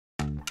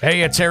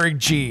Hey, it's Eric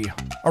G.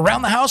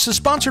 Around the House is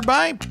sponsored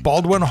by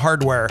Baldwin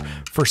Hardware.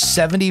 For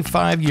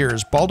 75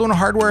 years, Baldwin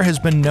Hardware has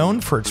been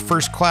known for its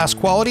first-class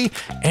quality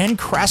and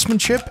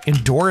craftsmanship in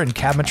door and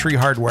cabinetry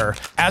hardware.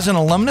 As an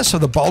alumnus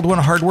of the Baldwin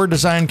Hardware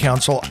Design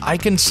Council, I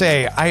can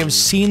say I have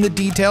seen the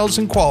details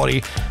and quality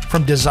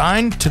from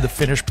design to the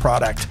finished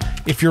product.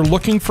 If you're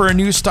looking for a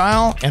new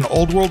style and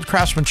old-world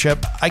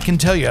craftsmanship, I can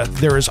tell you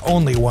there is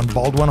only one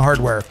Baldwin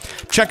Hardware.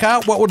 Check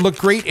out what would look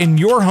great in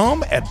your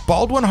home at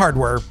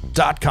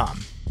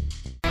baldwinhardware.com.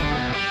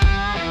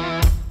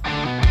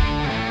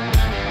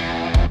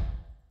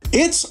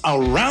 It's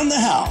Around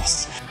the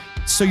House.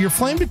 So your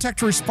flame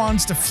detector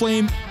responds to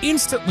flame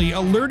instantly,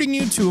 alerting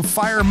you to a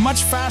fire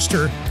much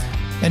faster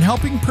and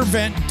helping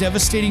prevent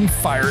devastating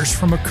fires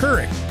from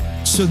occurring.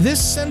 So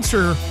this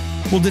sensor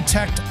will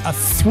detect a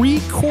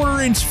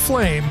 3/4 inch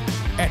flame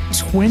at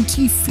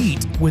 20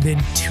 feet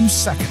within 2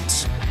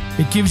 seconds.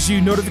 It gives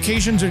you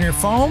notifications on your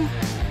phone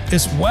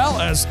as well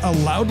as a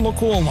loud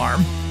local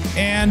alarm.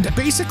 And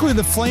basically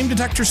the flame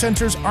detector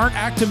sensors aren't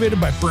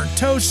activated by burnt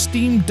toast,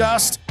 steam,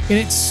 dust, and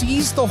it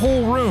sees the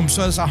whole room.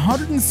 So it has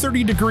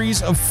 130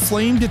 degrees of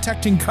flame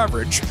detecting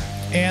coverage.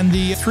 And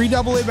the 3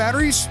 AA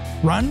batteries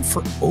run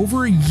for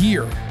over a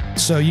year.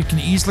 So you can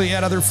easily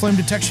add other flame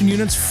detection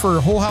units for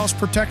whole house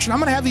protection. I'm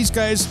going to have these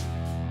guys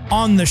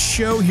on the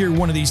show here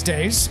one of these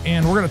days,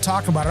 and we're going to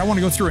talk about it. I want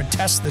to go through and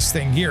test this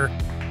thing here.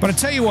 But I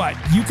tell you what,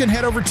 you can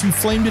head over to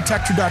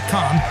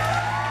flamedetector.com.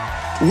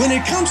 When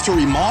it comes to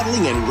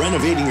remodeling and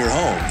renovating your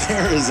home,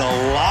 there is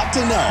a lot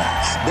to know,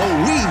 but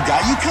we've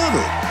got you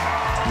covered.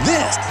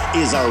 This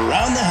is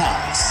Around the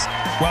House.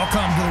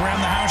 Welcome to the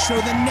Around the House show,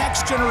 the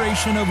next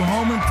generation of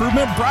home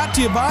improvement, brought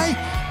to you by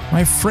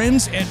my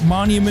friends at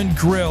Monument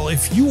Grill.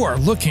 If you are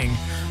looking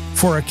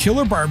for a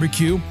killer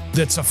barbecue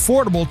that's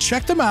affordable,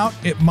 check them out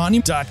at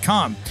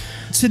monument.com.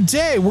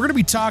 Today, we're going to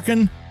be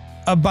talking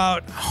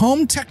about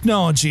home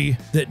technology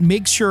that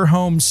makes your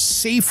home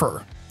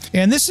safer.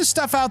 And this is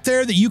stuff out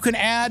there that you can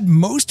add.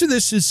 Most of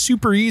this is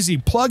super easy.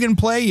 Plug and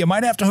play. You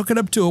might have to hook it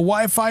up to a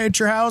Wi-Fi at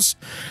your house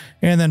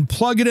and then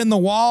plug it in the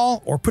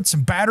wall or put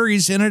some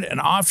batteries in it and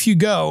off you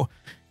go.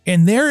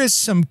 And there is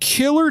some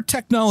killer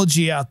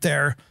technology out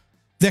there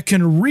that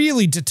can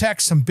really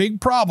detect some big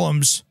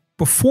problems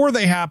before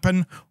they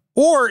happen,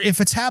 or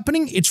if it's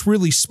happening, it's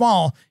really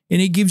small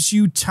and it gives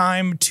you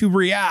time to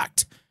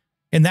react.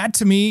 And that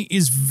to me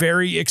is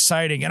very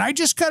exciting. And I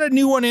just got a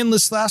new one in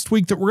this last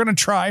week that we're going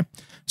to try.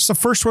 It's the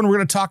first one we're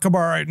going to talk about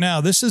right now.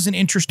 This is an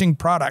interesting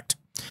product.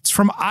 It's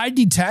from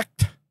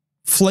iDetect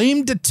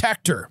Flame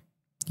Detector.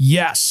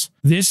 Yes,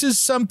 this is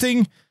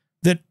something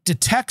that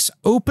detects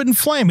open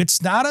flame.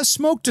 It's not a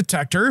smoke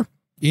detector.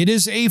 It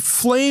is a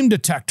flame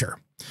detector.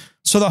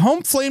 So the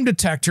home flame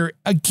detector,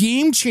 a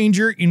game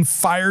changer in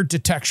fire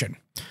detection.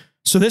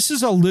 So this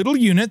is a little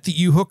unit that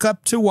you hook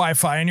up to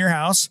Wi-Fi in your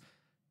house,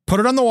 put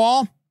it on the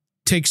wall,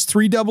 takes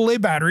 3 AA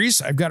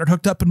batteries. I've got it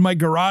hooked up in my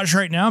garage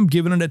right now. I'm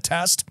giving it a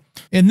test.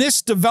 And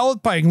this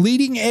developed by a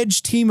leading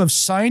edge team of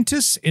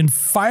scientists and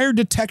fire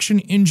detection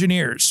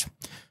engineers.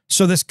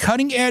 So this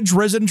cutting edge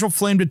residential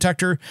flame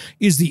detector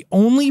is the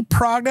only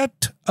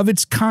product of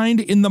its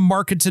kind in the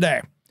market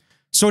today.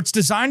 So it's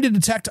designed to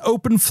detect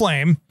open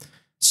flame.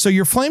 So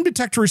your flame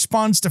detector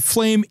responds to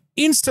flame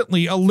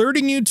instantly,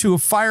 alerting you to a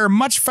fire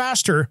much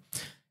faster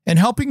and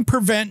helping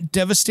prevent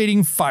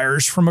devastating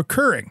fires from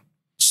occurring.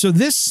 So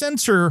this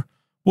sensor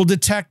will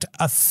detect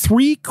a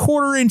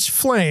 3/4 inch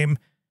flame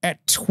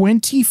at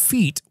 20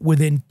 feet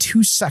within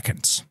 2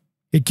 seconds.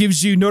 It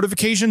gives you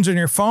notifications on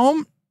your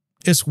phone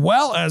as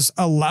well as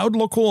a loud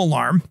local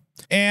alarm.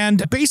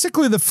 And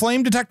basically the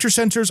flame detector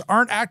sensors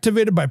aren't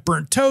activated by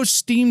burnt toast,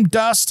 steam,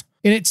 dust,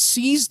 and it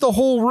sees the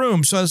whole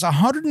room. So it has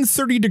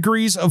 130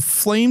 degrees of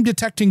flame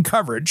detecting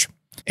coverage.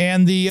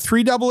 And the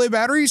 3 AA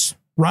batteries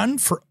run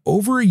for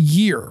over a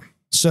year.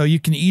 So you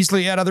can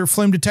easily add other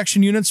flame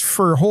detection units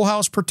for whole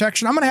house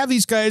protection. I'm going to have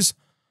these guys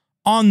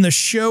on the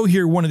show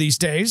here one of these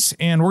days,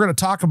 and we're going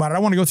to talk about it. I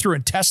want to go through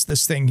and test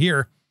this thing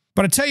here.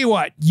 But I tell you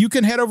what, you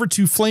can head over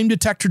to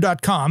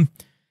flamedetector.com,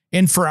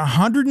 and for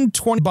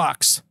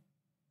 $120,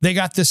 they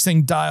got this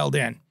thing dialed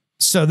in.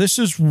 So this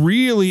is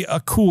really a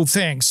cool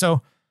thing.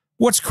 So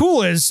what's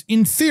cool is,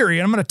 in theory,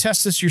 and I'm going to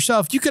test this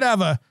yourself, you could have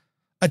a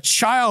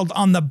child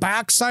on the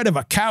backside of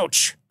a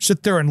couch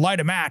sit there and light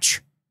a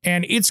match,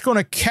 and it's going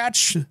to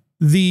catch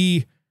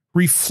the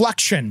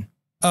reflection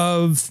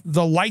of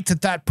the light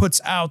that puts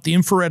out, the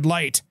infrared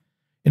light,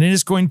 and it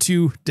is going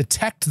to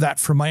detect that,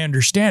 from my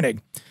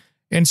understanding.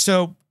 And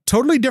so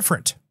totally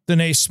different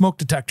than a smoke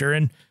detector.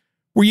 And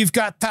where you've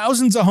got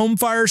thousands of home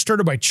fires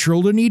started by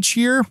children each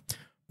year,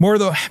 more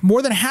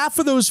than half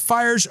of those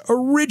fires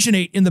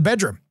originate in the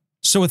bedroom.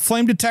 So with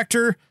flame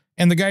detector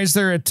and the guys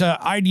there at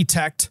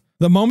iDetect,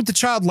 the moment the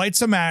child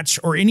lights a match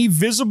or any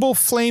visible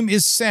flame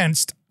is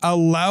sensed, a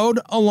loud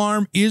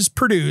alarm is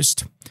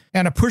produced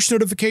and a push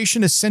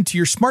notification is sent to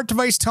your smart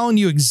device telling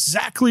you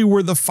exactly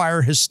where the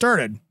fire has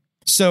started.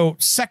 So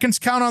seconds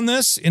count on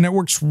this, and it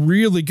works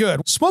really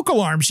good. Smoke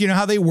alarms, you know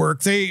how they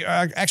work. They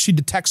actually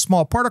detect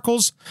small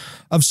particles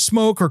of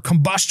smoke or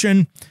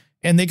combustion,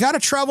 and they got to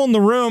travel in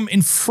the room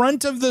in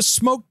front of the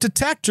smoke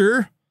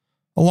detector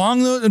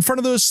in front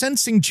of those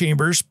sensing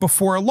chambers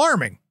before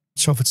alarming.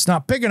 So if it's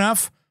not big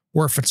enough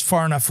or if it's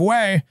far enough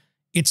away,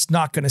 it's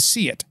not going to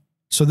see it.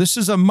 So this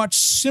is a much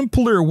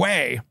simpler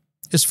way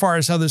as far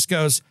as how this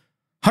goes.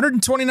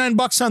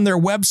 $129 on their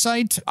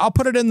website. I'll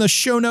put it in the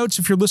show notes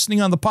if you're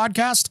listening on the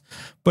podcast,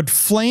 but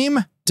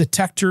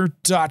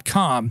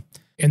flamedetector.com.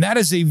 And that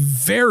is a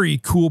very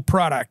cool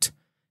product.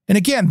 And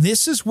again,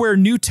 this is where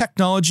new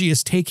technology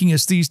is taking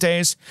us these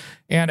days.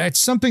 And it's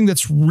something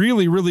that's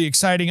really, really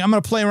exciting. I'm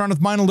going to play around with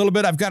mine a little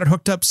bit. I've got it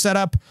hooked up, set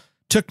up.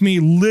 Took me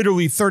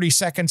literally 30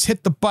 seconds.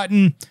 Hit the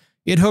button.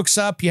 It hooks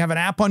up. You have an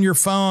app on your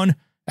phone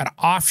and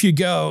off you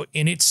go.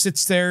 And it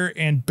sits there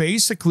and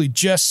basically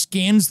just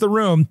scans the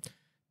room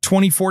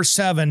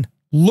 24/7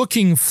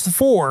 looking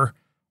for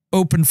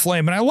open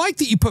flame. And I like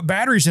that you put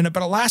batteries in it,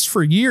 but it lasts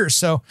for years.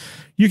 So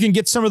you can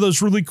get some of those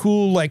really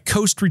cool, like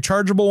Coast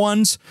rechargeable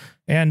ones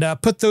and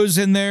put those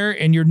in there,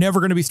 and you're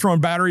never going to be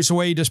throwing batteries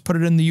away. You just put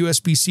it in the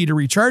USB-C to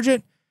recharge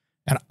it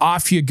and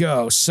off you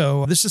go.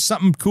 So this is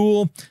something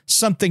cool,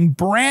 something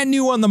brand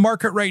new on the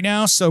market right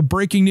now. So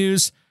breaking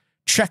news,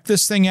 check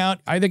this thing out.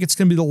 I think it's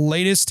going to be the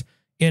latest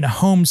in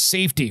home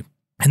safety.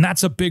 And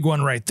that's a big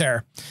one right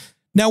there.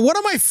 Now, one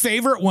of my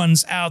favorite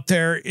ones out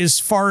there as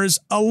far as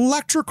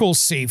electrical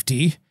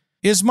safety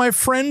is my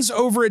friends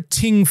over at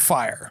Ting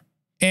Fire.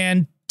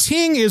 And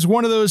Ting is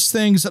one of those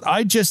things that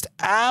I just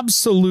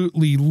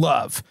absolutely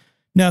love.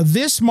 Now,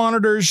 this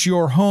monitors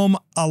your home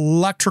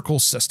electrical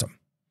system.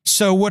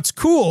 So what's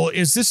cool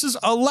is this is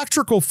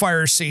electrical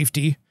fire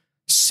safety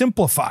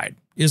simplified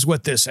is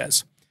what this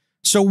is.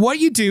 So what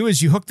you do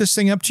is you hook this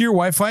thing up to your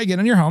Wi-Fi again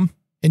in your home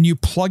and you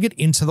plug it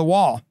into the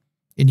wall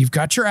and you've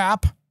got your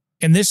app.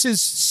 And this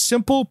is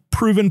simple,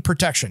 proven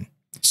protection.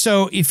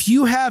 So if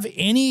you have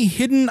any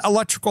hidden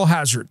electrical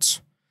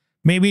hazards,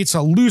 maybe it's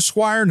a loose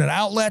wire in an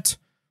outlet,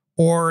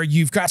 or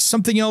you've got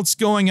something else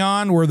going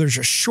on where there's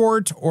a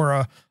short or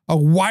a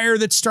wire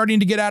that's starting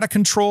to get out of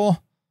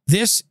control,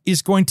 this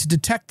is going to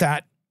detect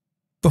that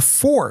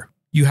before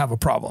you have a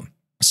problem.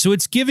 So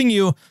it's giving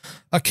you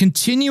a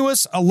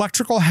continuous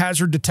electrical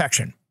hazard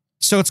detection.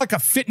 So it's like a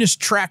fitness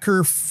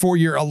tracker for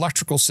your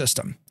electrical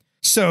system.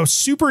 So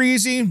super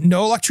easy,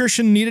 no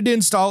electrician needed to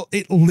install.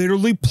 It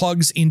literally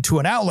plugs into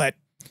an outlet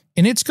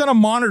and it's going to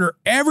monitor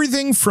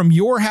everything from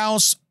your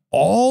house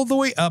all the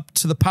way up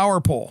to the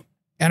power pole.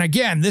 And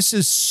again, this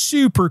is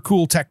super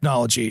cool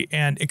technology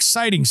and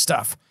exciting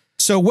stuff.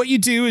 So what you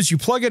do is you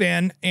plug it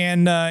in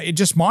and it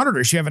just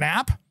monitors. You have an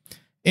app.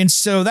 And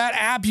so that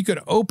app you could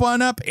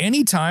open up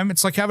anytime.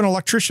 It's like having an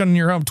electrician in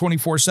your home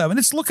 24/7.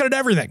 It's looking at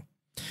everything.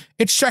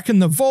 It's checking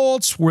the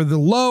volts, where the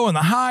low and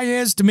the high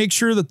is to make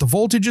sure that the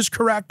voltage is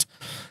correct.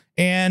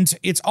 And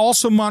it's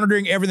also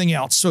monitoring everything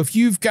else. So if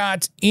you've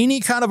got any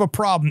kind of a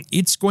problem,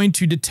 it's going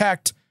to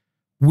detect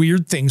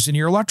weird things in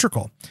your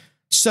electrical.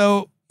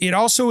 So it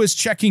also is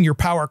checking your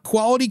power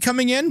quality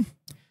coming in.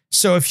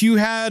 So if you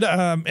had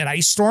an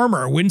ice storm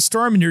or a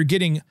windstorm and you're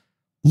getting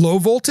low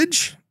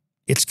voltage,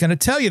 it's going to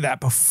tell you that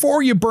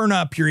before you burn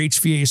up your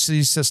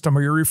HVAC system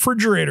or your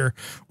refrigerator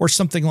or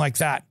something like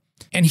that.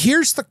 And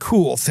here's the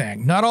cool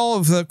thing. Not all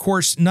of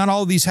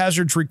these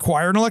hazards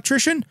require an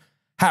electrician.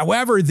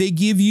 However, they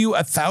give you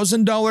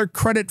 $1,000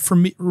 credit for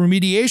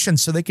remediation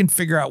so they can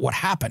figure out what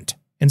happened.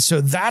 And so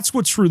that's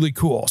what's really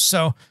cool.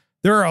 So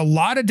there are a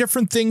lot of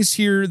different things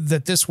here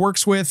that this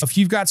works with. If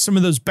you've got some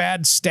of those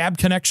bad stab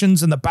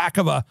connections in the back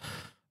of an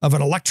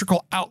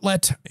electrical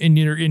outlet in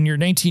your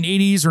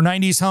 1980s or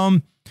 90s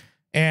home,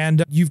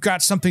 and you've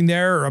got something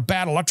there or a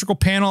bad electrical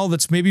panel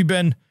that's maybe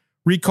been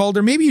recalled,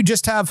 or maybe you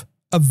just have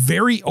a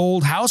very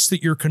old house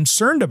that you're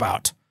concerned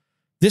about,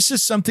 this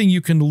is something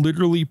you can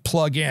literally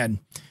plug in.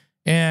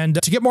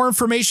 And to get more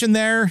information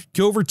there,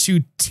 go over to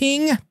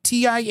tingfire.com.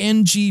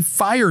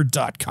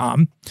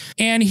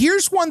 And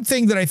here's one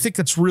thing that I think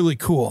that's really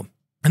cool.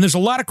 And there's a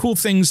lot of cool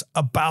things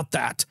about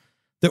that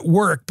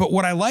work. But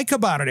what I like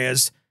about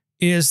it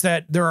is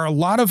that there are a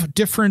lot of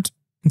different,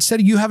 instead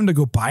of you having to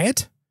go buy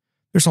it,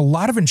 there's a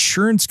lot of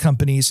insurance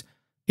companies.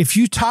 If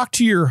you talk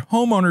to your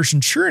homeowner's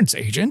insurance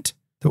agent,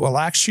 that will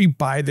actually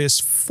buy this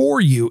for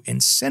you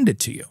and send it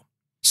to you.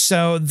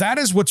 So that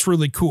is what's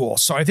really cool.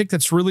 So I think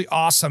that's really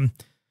awesome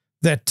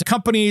that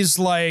companies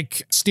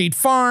like State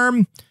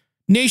Farm,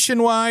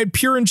 Nationwide,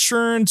 Pure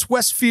Insurance,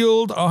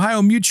 Westfield,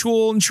 Ohio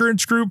Mutual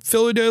Insurance Group,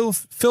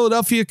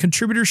 Philadelphia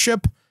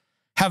Contributorship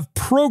have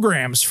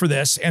programs for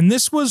this. And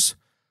this was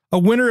a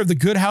winner of the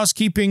Good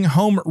Housekeeping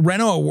Home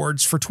Reno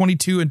Awards for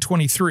 22 and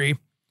 23.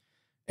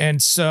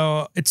 And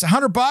so it's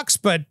 $100,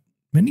 but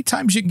many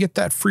times you can get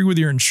that free with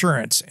your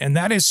insurance. And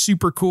that is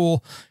super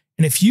cool.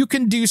 And if you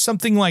can do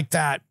something like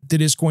that,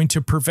 that is going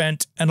to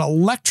prevent an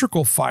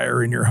electrical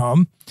fire in your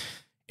home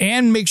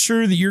and make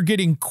sure that you're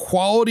getting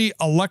quality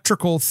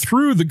electrical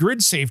through the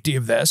grid safety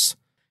of this.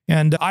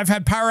 And I've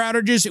had power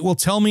outages. It will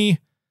tell me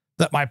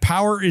that my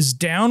power is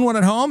down when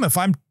at home. If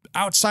I'm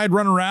outside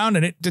running around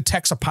and it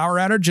detects a power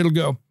outage, it'll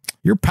go,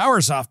 your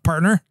power's off,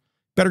 partner.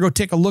 Better go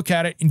take a look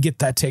at it and get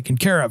that taken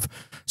care of.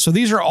 So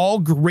these are all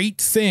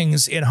great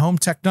things in home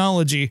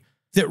technology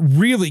that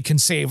really can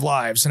save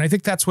lives. And I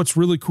think that's what's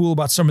really cool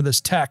about some of this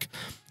tech.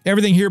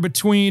 Everything here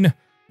between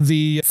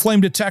the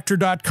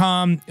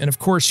flamedetector.com and of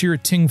course here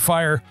at Ting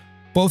Fire,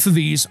 both of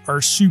these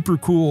are super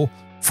cool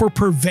for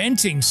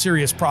preventing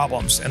serious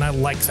problems. And I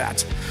like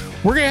that.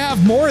 We're going to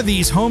have more of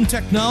these home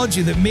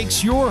technology that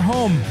makes your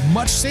home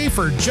much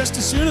safer just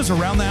as soon as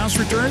Around the House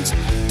returns.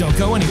 Don't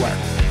go anywhere.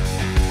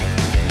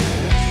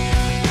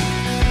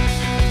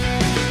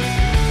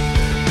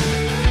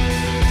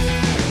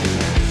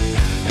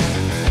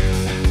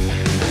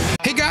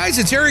 Hey guys,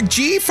 it's Eric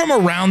G from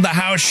Around the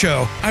House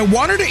Show. I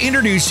wanted to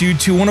introduce you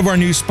to one of our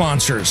new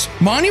sponsors.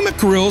 Monument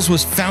Grills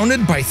was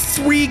founded by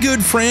three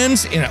good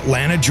friends in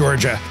Atlanta,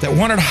 Georgia that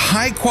wanted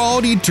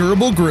high-quality,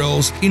 durable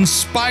grills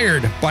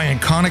inspired by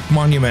iconic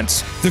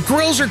monuments. The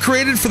grills are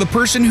created for the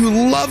person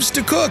who loves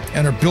to cook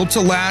and are built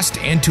to last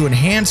and to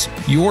enhance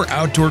your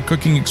outdoor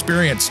cooking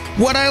experience.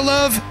 What I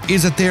love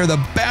is that they are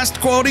the best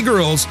quality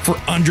grills for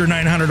under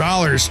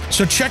 $900.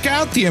 So check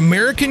out the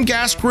American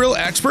gas grill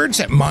experts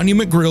at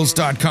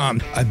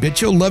monumentgrills.com. I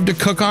bet you'll love to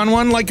cook on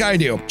one like I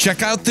do.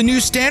 Check out the new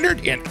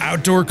standard in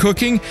outdoor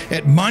cooking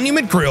at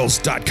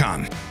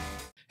monumentgrills.com.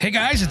 Hey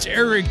guys, it's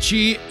Eric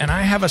G, and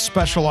I have a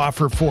special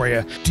offer for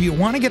you. Do you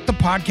want to get the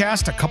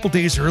podcast a couple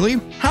days early?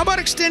 How about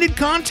extended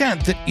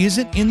content that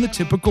isn't in the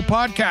typical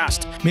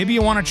podcast? Maybe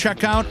you want to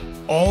check out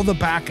all the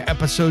back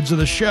episodes of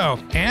the show.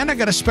 And I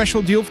got a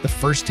special deal for the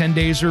first 10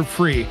 days are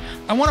free.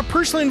 I want to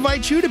personally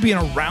invite you to be an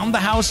Around the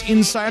House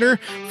insider.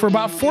 For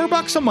about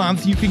 $4 a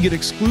month, you can get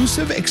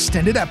exclusive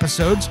extended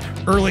episodes,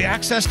 early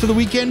access to the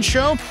weekend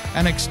show,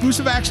 and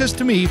exclusive access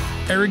to me,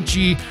 Eric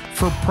G,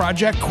 for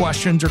project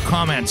questions or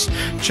comments.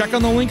 Check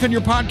on the link on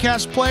your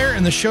podcast player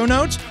in the show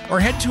notes or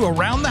head to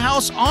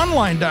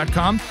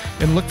aroundthehouseonline.com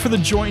and look for the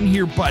join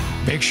here button.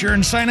 Make sure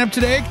and sign up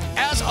today.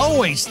 As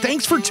always,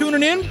 thanks for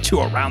tuning in to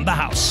Around the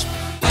House.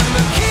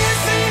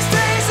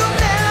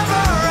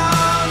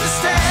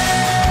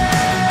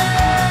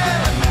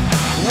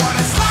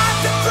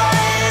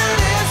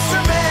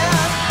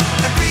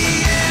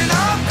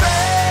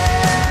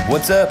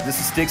 What's up? This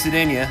is Sticks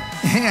Adenia.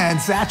 And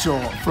Satchel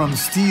from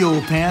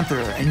Steel Panther.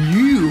 And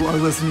you are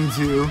listening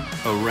to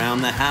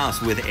Around the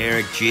House with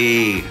Eric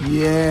G.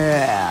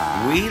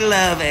 Yeah. We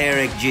love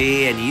Eric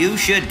G, and you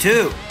should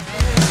too.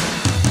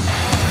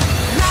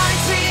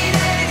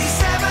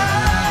 1987,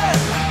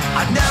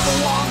 I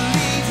never want to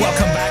leave.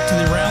 Welcome back to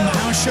the Around the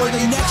House Show,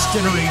 the next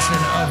generation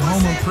of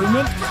home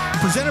improvement,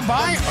 presented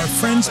by our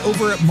friends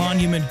over at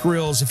Monument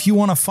Grills. If you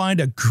want to find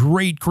a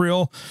great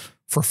grill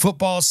for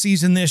football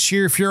season this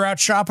year, if you're out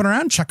shopping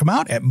around, check them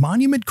out at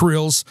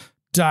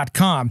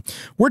monumentgrills.com.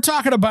 We're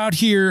talking about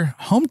here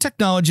home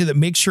technology that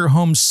makes your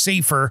home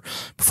safer.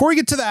 Before we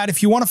get to that,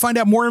 if you want to find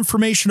out more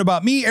information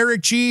about me,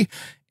 Eric G,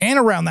 and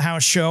Around the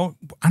House Show,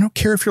 I don't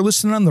care if you're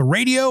listening on the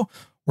radio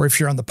or if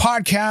you're on the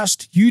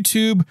podcast,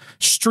 YouTube,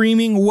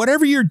 streaming,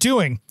 whatever you're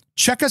doing,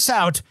 check us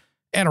out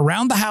at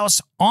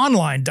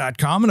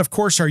aroundthehouseonline.com. And of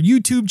course, our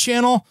YouTube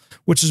channel,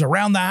 which is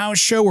Around the House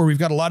Show, where we've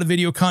got a lot of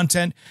video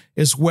content,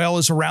 as well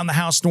as Around the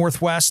House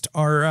Northwest,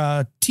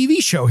 our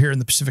TV show here in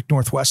the Pacific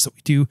Northwest that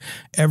we do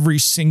every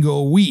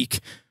single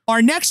week.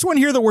 Our next one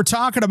here that we're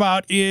talking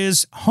about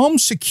is home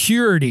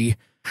security.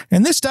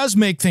 And this does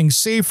make things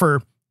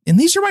safer. And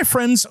these are my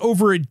friends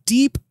over at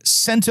Deep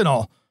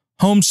Sentinel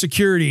Home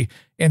Security.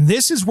 And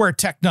this is where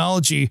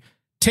technology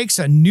takes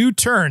a new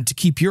turn to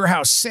keep your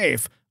house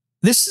safe.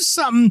 This is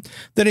something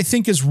that I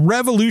think is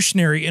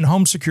revolutionary in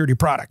home security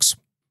products.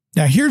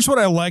 Now, here's what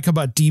I like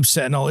about Deep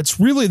Sentinel. It's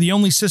really the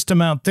only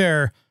system out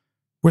there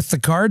where the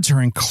guards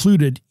are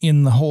included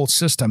in the whole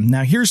system.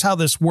 Now, here's how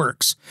this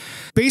works.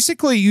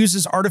 Basically, it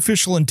uses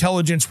artificial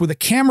intelligence with a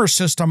camera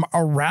system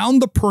around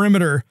the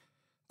perimeter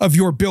of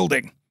your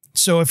building.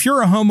 So if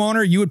you're a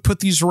homeowner, you would put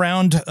these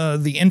around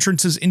the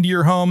entrances into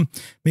your home,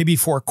 maybe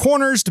four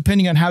corners,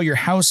 depending on how your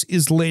house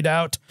is laid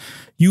out.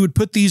 You would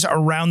put these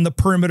around the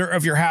perimeter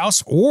of your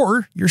house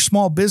or your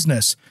small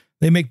business.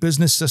 They make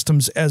business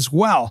systems as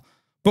well.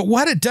 But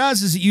what it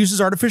does is it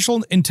uses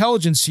artificial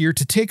intelligence here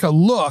to take a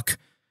look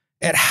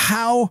at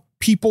how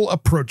people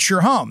approach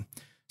your home.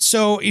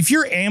 So if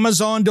your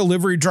Amazon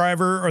delivery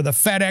driver or the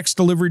FedEx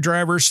delivery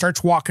driver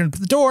starts walking up to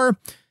the door,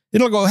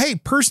 it'll go, hey,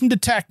 person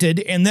detected,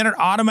 and then it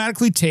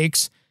automatically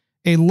takes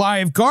a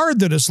live guard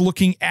that is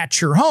looking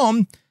at your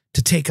home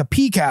to take a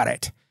peek at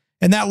it.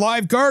 And that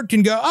live guard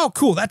can go, oh,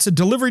 cool, that's a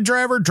delivery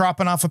driver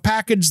dropping off a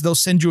package. They'll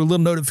send you a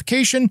little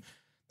notification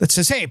that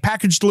says, hey,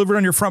 package delivered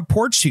on your front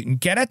porch, so you can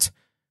get it.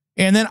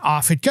 And then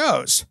off it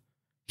goes.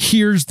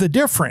 Here's the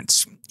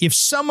difference. If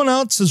someone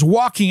else is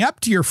walking up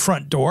to your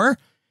front door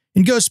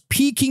and goes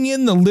peeking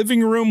in the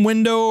living room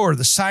window or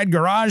the side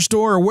garage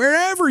door or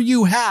wherever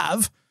you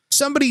have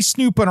somebody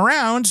snooping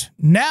around,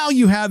 now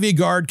you have a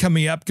guard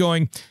coming up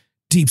going,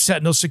 Deep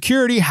Sentinel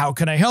Security, how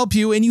can I help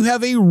you? And you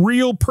have a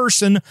real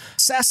person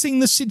assessing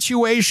the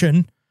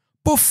situation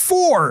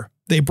before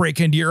they break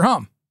into your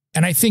home.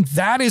 And I think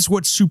that is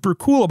what's super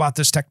cool about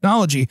this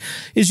technology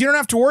is you don't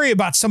have to worry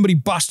about somebody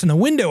busting a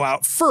window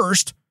out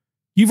first.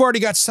 You've already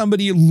got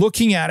somebody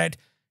looking at it.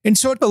 And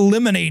so it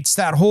eliminates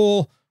that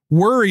whole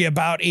worry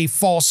about a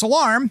false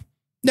alarm.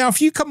 Now,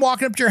 if you come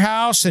walking up to your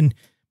house and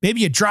maybe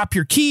you drop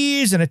your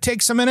keys and it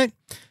takes a minute,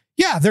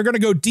 yeah, they're going to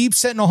go Deep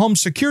Sentinel Home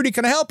Security.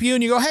 Can I help you?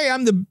 And you go, hey,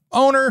 I'm the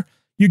owner.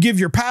 You give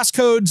your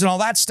passcodes and all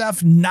that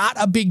stuff. Not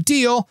a big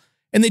deal.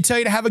 And they tell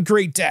you to have a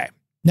great day.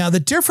 Now, the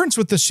difference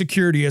with the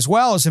security as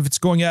well is if it's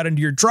going out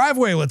into your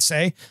driveway, let's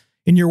say,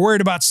 and you're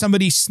worried about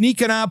somebody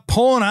sneaking up,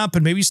 pulling up,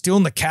 and maybe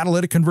stealing the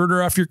catalytic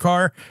converter off your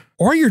car,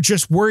 or you're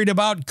just worried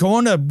about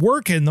going to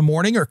work in the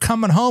morning or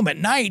coming home at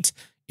night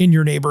in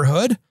your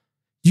neighborhood,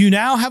 you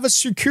now have a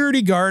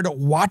security guard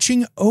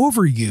watching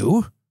over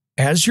you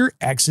as you're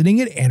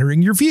exiting and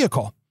entering your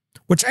vehicle,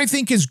 which I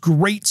think is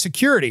great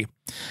security.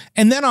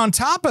 And then on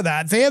top of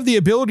that, they have the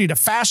ability to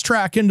fast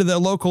track into the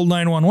local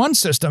 911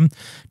 system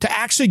to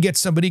actually get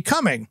somebody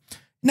coming.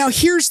 Now,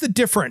 here's the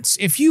difference.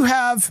 If you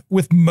have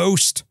with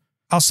most,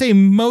 I'll say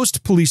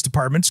most police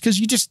departments, because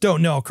you just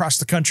don't know across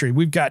the country,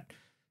 we've got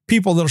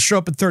people that'll show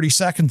up in 30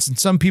 seconds and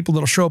some people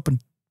that'll show up in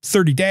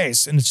 30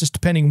 days. And it's just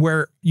depending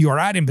where you are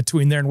at in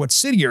between there and what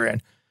city you're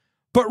in.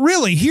 But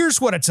really, here's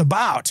what it's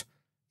about.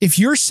 If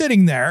you're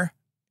sitting there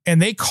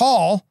and they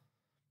call,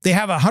 they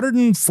have a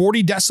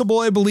 140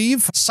 decibel, I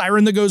believe,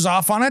 siren that goes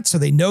off on it. So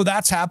they know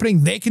that's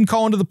happening. They can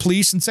call into the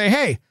police and say,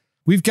 hey,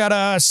 we've got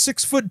a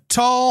 6 foot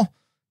tall,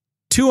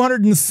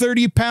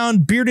 230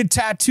 pound bearded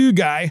tattoo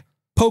guy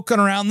poking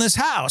around this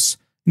house.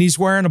 And he's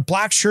wearing a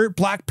black shirt,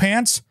 black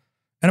pants,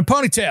 and a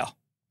ponytail.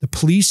 The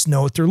police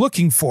know what they're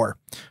looking for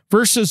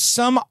versus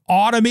some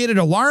automated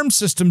alarm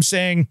system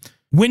saying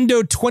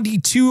window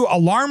 22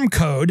 alarm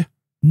code.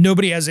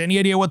 Nobody has any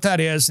idea what that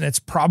is. And it's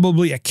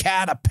probably a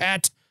cat, a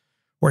pet,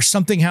 or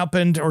something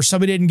happened, or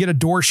somebody didn't get a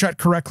door shut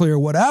correctly or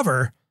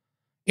whatever.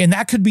 And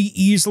that could be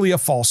easily a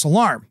false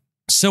alarm.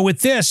 So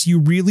with this, you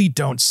really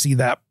don't see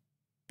that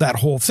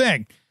whole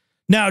thing.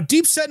 Now,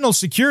 Deep Sentinel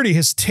Security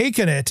has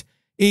taken it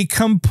a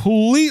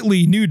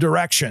completely new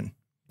direction.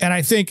 And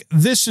I think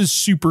this is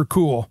super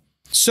cool.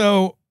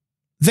 So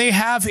they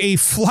have a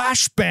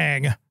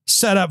flashbang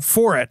set up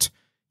for it.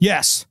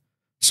 Yes.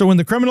 So when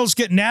the criminals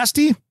get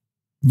nasty,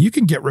 you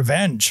can get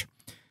revenge.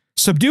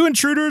 Subdue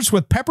intruders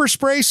with pepper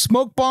spray,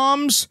 smoke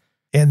bombs,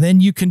 and then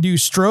you can do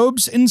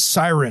strobes and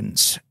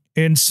sirens.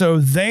 And so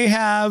they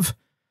have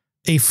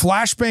a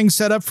flashbang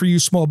set up for you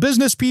small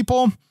business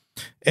people.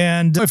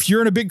 And if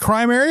you're in a big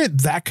crime area,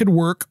 that could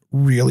work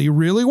really,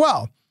 really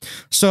well.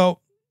 So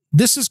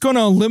this is going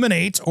to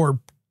eliminate or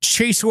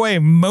chase away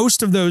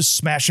most of those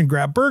smash and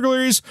grab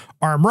burglaries,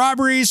 armed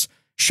robberies,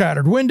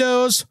 shattered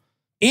windows,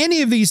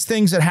 any of these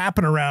things that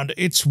happen around.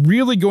 It's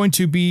really going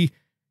to be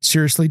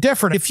seriously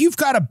different. If you've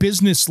got a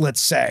business, let's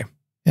say,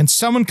 and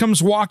someone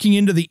comes walking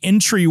into the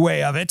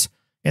entryway of it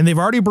and they've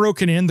already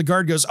broken in, the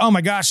guard goes, oh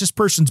my gosh, this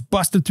person's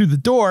busted through the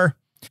door.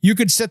 You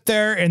could sit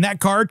there and that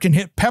guard can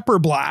hit pepper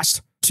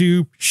blast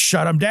to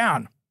shut them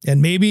down.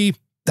 And maybe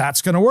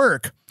that's going to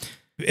work.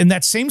 In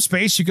that same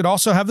space, you could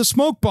also have the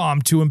smoke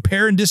bomb to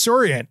impair and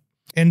disorient.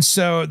 And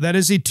so that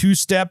is a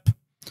two-step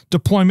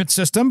deployment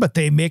system, but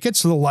they make it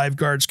so the live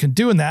guards can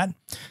do that.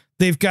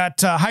 They've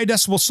got high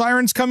decibel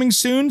sirens coming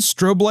soon,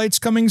 strobe lights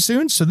coming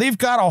soon. So they've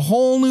got a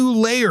whole new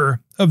layer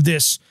of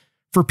this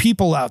for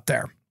people out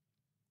there.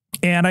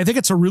 And I think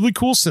it's a really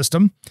cool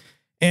system.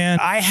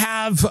 And I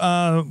have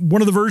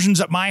one of the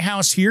versions at my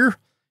house here.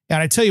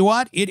 And I tell you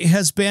what, it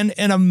has been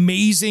an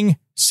amazing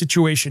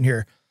situation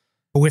here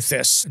with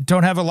this.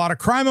 Don't have a lot of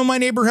crime in my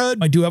neighborhood.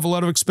 I do have a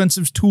lot of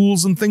expensive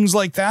tools and things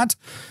like that.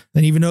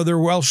 And even though they're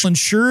well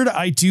insured,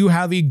 I do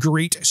have a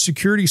great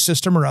security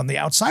system around the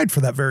outside for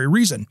that very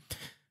reason.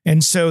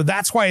 And so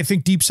that's why I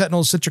think Deep Sentinel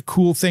is such a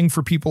cool thing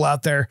for people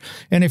out there.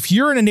 And if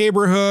you're in a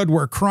neighborhood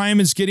where crime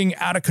is getting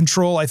out of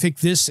control, I think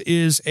this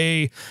is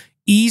a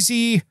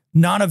easy,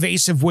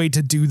 non-evasive way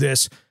to do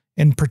this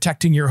in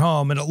protecting your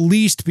home and at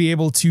least be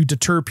able to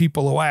deter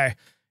people away.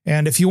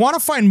 And if you want to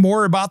find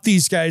more about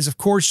these guys, of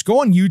course,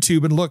 go on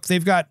YouTube and look.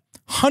 They've got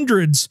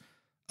hundreds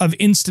of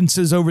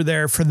instances over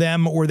there for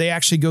them where they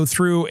actually go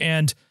through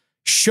and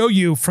show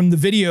you from the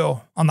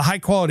video on the high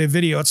quality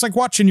video. It's like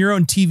watching your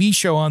own TV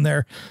show on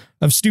there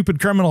of stupid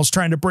criminals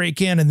trying to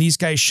break in and these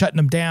guys shutting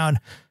them down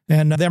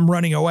and them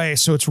running away.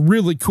 So it's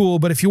really cool.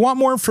 But if you want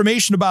more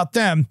information about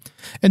them,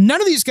 and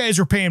none of these guys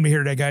are paying me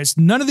here today, guys.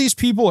 None of these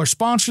people are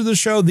sponsored the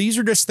show. These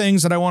are just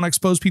things that I want to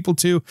expose people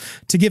to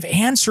give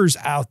answers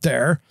out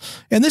there.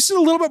 And this is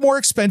a little bit more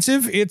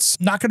expensive. It's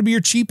not going to be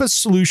your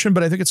cheapest solution,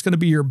 but I think it's going to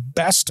be your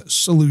best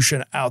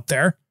solution out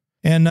there.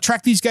 And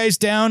track these guys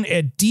down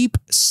at Deep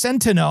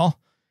Sentinel,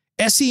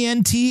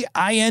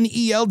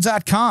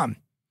 SENTINEL.com.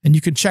 And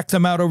you can check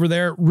them out over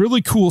there.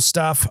 Really cool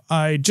stuff.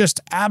 I just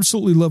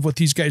absolutely love what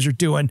these guys are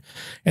doing.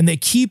 And they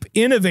keep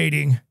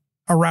innovating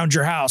around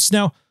your house.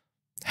 Now,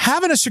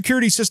 having a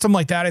security system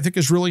like that, I think,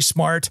 is really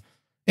smart.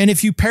 And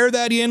if you pair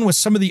that in with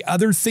some of the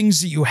other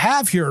things that you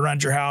have here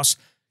around your house,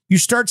 you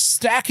start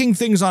stacking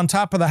things on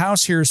top of the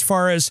house here as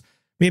far as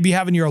maybe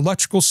having your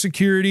electrical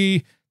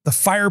security, the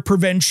fire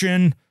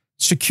prevention,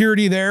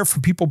 security there for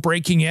people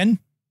breaking in.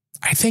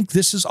 I think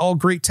this is all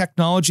great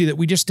technology that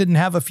we just didn't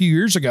have a few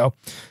years ago.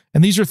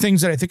 And these are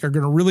things that I think are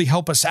going to really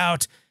help us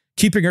out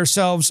keeping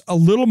ourselves a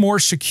little more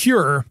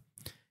secure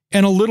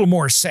and a little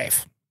more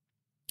safe.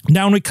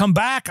 Now, when we come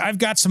back, I've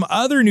got some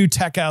other new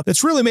tech out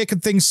that's really making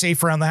things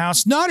safe around the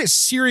house. Not as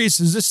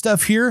serious as this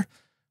stuff here,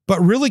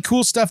 but really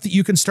cool stuff that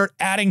you can start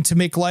adding to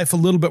make life a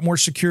little bit more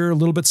secure, a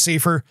little bit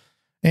safer,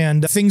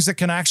 and things that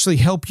can actually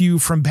help you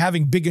from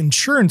having big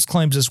insurance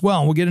claims as well.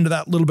 And we'll get into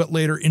that a little bit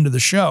later into the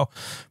show.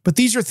 But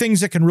these are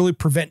things that can really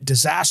prevent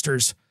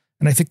disasters.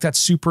 And I think that's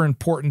super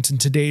important in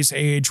today's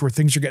age where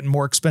things are getting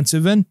more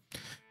expensive and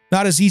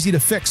not as easy to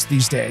fix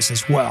these days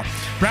as well.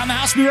 Around the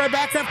House, we'll be right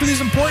back after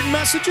these important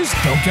messages.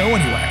 Don't go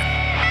anywhere.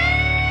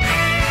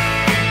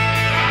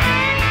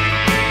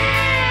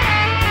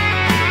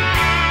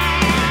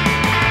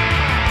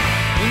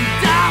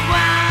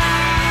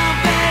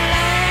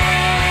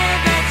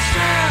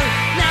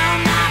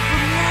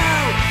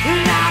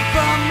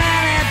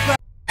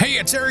 Hey,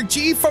 it's Eric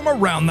G from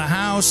Around the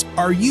House.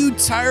 Are you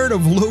tired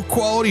of low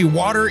quality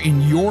water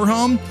in your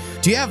home?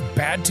 Do you have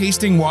bad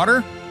tasting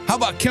water? How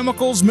about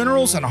chemicals,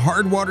 minerals, and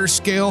hard water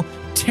scale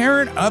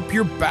tearing up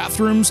your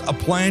bathrooms,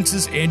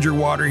 appliances, and your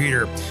water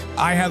heater?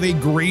 I have a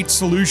great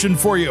solution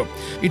for you.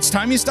 It's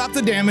time you stop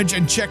the damage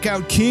and check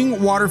out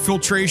King Water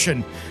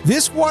Filtration.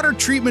 This water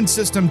treatment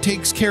system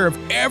takes care of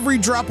every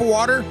drop of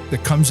water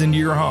that comes into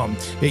your home.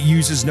 It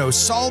uses no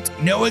salt,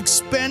 no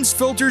expense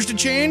filters to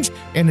change,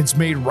 and it's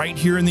made right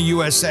here in the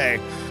USA.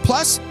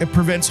 Plus, it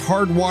prevents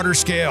hard water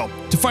scale.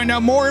 To find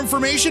out more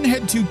information,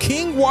 head to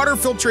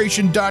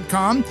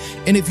kingwaterfiltration.com,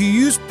 and if you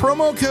use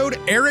promo code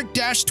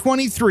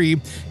ERIC-23,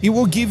 it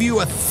will give you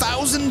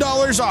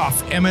 $1,000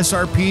 off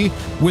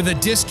MSRP with a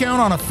discount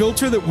on a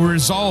filter that will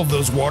resolve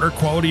those water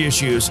quality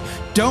issues.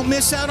 Don't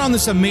miss out on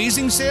this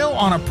amazing sale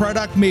on a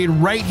product made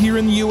right here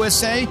in the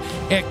USA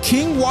at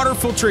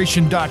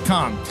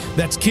kingwaterfiltration.com.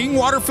 That's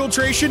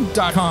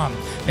kingwaterfiltration.com.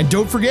 And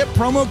don't forget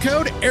promo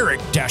code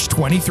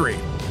ERIC-23.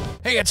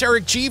 Hey, it's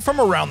Eric G from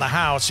Around the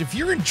House. If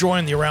you're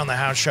enjoying the Around the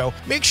House show,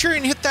 make sure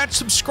and hit that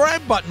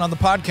subscribe button on the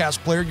podcast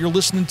player you're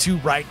listening to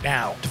right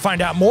now. To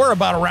find out more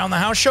about Around the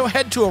House show,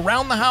 head to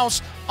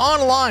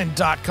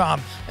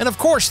aroundthehouseonline.com. And of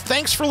course,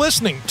 thanks for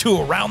listening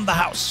to Around the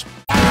House.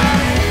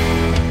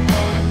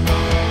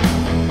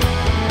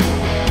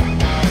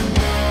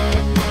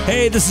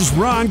 Hey, this is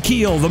Ron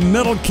Keel, the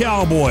Metal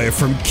Cowboy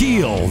from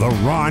Keel, the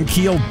Ron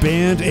Keel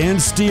Band and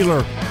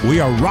Steeler. We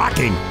are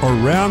rocking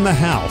Around the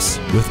House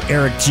with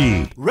Eric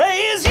G.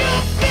 Raise your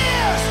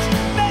fist,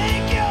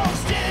 make your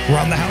stand.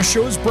 Around the House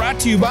show is brought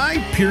to you by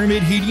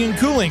Pyramid Heating and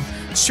Cooling.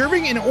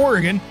 Serving in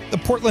Oregon, the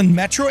Portland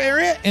metro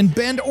area, and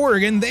Bend,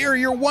 Oregon, they are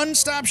your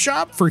one-stop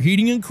shop for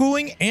heating and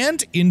cooling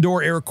and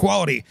indoor air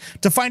quality.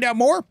 To find out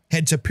more,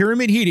 head to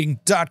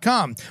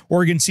pyramidheating.com.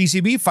 Oregon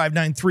CCB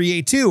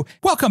 59382.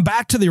 Welcome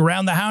back to the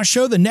Around the House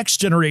show, the next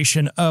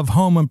generation of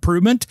home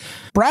improvement,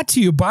 brought to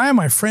you by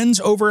my friends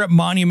over at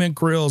Monument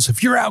Grills.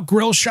 If you're out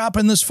grill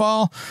shopping this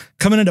fall,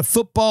 coming into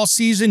football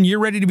season, you're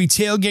ready to be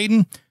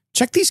tailgating,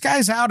 check these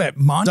guys out at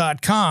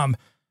mon.com.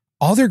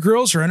 All their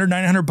grills are under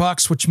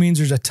 $900, which means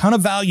there's a ton of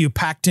value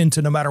packed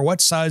into no matter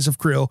what size of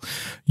grill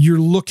you're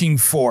looking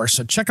for.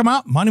 So check them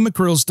out,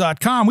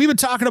 monumentgrills.com. We've been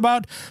talking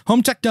about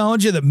home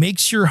technology that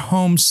makes your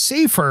home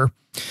safer.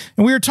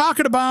 And we were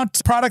talking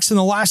about products in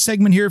the last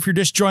segment here. If you're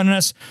just joining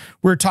us,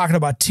 we're talking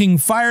about Ting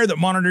Fire that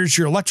monitors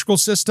your electrical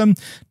system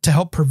to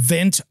help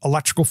prevent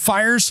electrical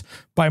fires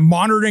by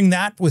monitoring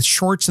that with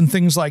shorts and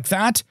things like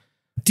that.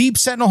 Deep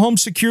Sentinel Home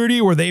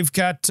Security, where they've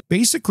got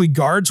basically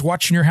guards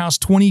watching your house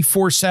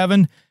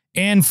 24/7.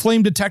 And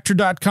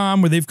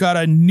flamedetector.com, where they've got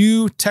a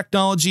new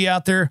technology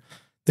out there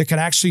that can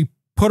actually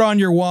put on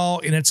your wall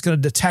and it's going to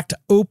detect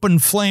open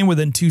flame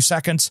within 2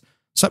 seconds.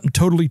 Something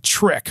totally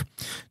trick.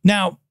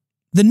 Now,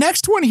 the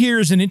next one here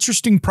is an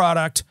interesting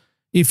product.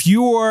 If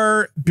you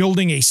are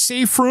building a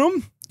safe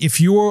room,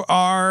 if you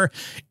are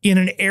in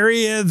an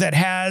area that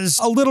has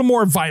a little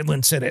more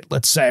violence in it,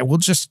 let's say, we'll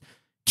just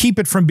keep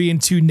it from being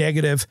too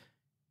negative.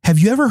 Have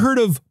you ever heard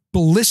of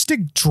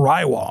ballistic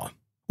drywall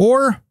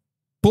or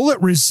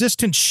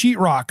bullet-resistant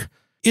sheetrock?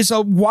 Is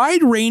a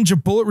wide range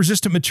of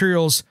bullet-resistant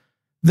materials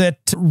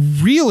that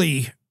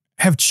really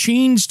have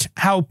changed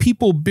how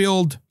people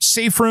build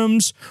safe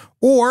rooms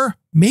or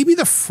maybe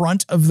the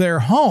front of their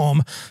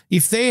home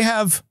if they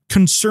have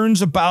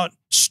concerns about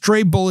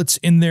stray bullets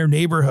in their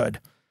neighborhood.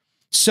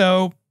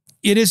 So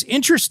it is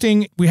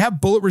interesting. We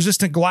have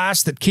bullet-resistant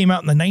glass that came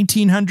out in the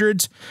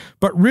 1900s,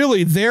 but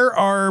really there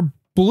are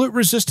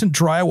bullet-resistant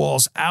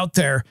drywalls out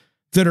there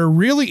that are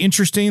really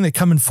interesting. They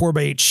come in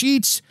 4x8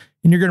 sheets,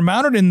 and you're going to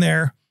mount it in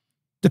there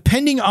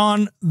depending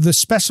on the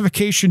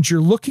specifications you're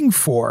looking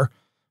for,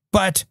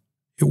 but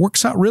it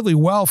works out really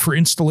well for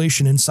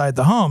installation inside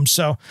the home.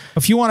 So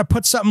if you want to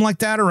put something like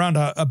that around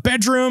a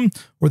bedroom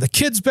or the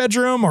kid's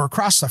bedroom or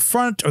across the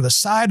front or the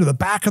side or the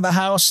back of the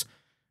house,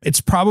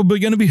 it's probably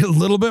going to be a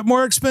little bit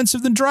more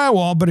expensive than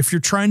drywall. But if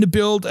you're trying to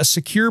build a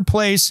secure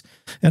place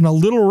in a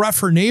little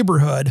rougher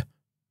neighborhood,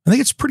 I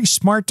think it's pretty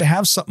smart to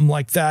have something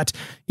like that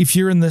if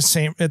you're in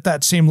at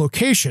that same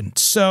location.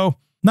 So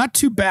not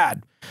too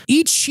bad.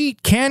 Each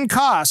sheet can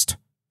cost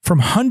from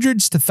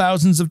hundreds to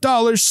thousands of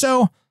dollars.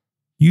 So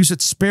use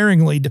it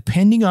sparingly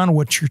depending on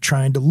what you're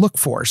trying to look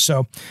for.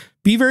 So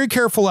be very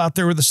careful out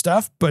there with the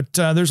stuff, but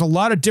there's a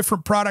lot of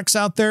different products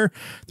out there.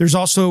 There's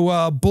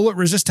also bullet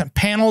resistant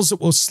panels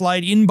that will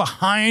slide in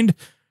behind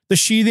the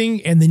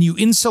sheathing and then you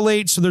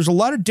insulate. So there's a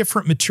lot of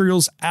different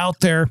materials out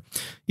there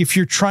if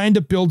you're trying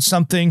to build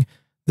something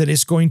that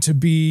is going to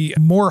be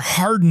more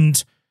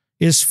hardened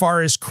as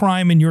far as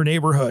crime in your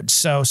neighborhood.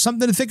 So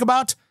something to think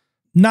about.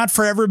 Not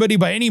for everybody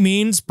by any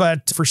means,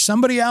 but for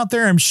somebody out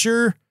there, I'm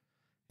sure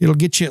it'll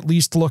get you at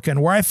least looking.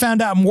 Where I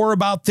found out more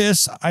about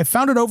this, I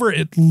found it over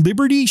at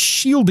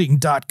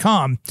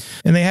libertyshielding.com,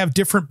 and they have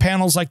different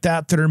panels like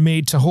that are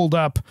made to hold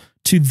up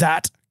to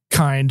that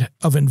kind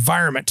of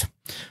environment.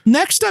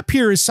 Next up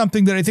here is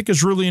something that I think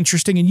is really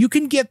interesting, and you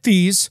can get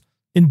these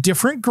in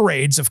different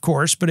grades, of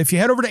course, but if you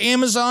head over to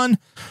Amazon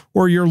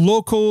or your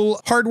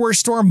local hardware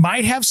store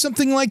might have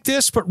something like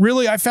this, but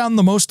really I found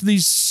the most of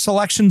these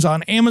selections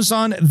on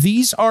Amazon.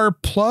 These are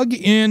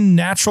plug-in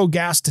natural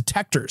gas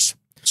detectors.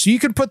 So you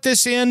can put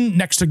this in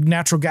next to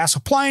natural gas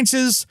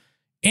appliances,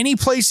 any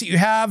place that you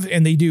have,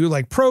 and they do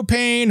like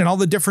propane and all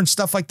the different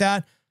stuff like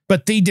that,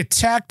 but they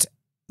detect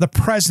the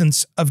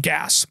presence of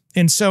gas.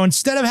 And so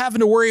instead of having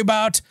to worry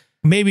about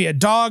maybe a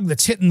dog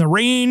that's hitting the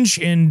range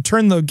and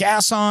turn the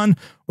gas on,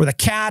 or the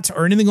cat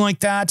or anything like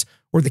that,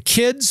 or the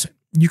kids,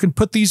 you can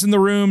put these in the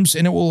rooms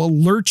and it will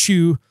alert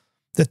you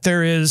that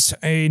there is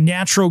a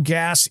natural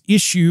gas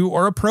issue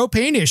or a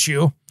propane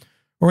issue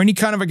or any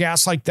kind of a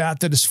gas like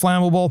that is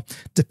flammable,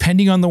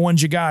 depending on the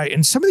ones you got.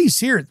 And some of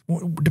these here,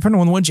 depending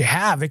on the ones you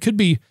have, it could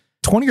be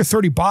 20 or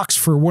 30 bucks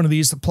for one of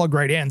these to plug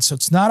right in. So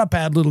it's not a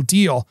bad little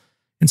deal.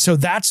 And so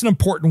that's an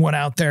important one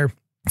out there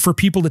for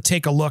people to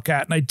take a look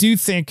at. And I do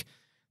think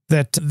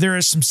that there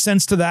is some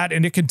sense to that,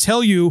 and it can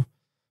tell you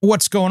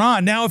what's going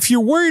on. Now, if you're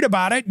worried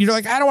about it, you're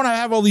like, I don't want to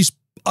have all these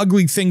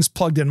ugly things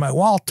plugged in my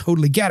wall.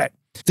 Totally get it.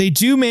 They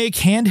do make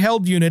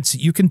handheld units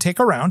that you can take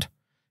around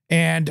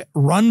and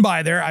run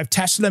by there. I've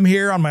tested them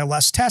here on my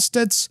Less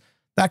Testeds,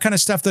 that kind of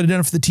stuff that I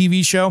did for the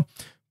TV show,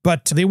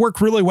 but they work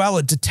really well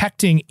at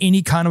detecting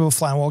any kind of a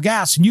flammable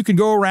gas. And you can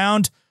go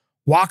around,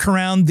 walk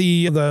around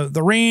the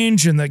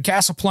range and the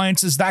gas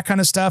appliances, that kind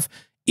of stuff.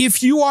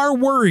 If you are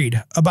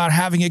worried about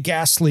having a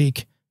gas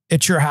leak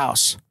at your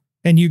house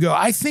and you go,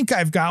 I think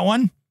I've got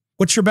one,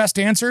 what's your best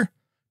answer?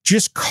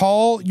 Just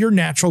call your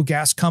natural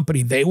gas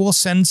company. They will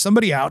send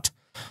somebody out.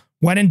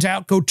 When in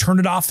doubt, go turn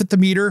it off at the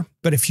meter.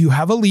 But if you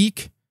have a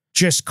leak,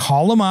 just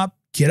call them up,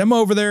 get them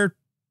over there,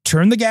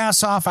 turn the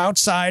gas off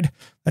outside.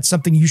 That's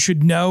something you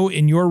should know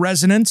in your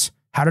residence,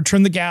 how to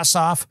turn the gas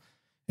off.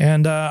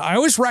 And I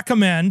always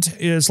recommend,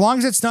 as long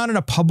as it's not in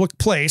a public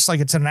place, like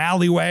it's an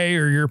alleyway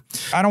or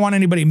I don't want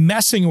anybody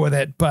messing with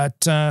it.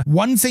 But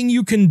one thing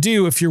you can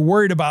do if you're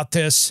worried about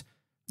this,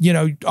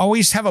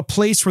 always have a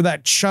place where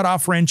that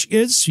shutoff wrench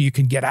is so you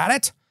can get at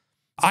it.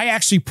 I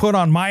actually put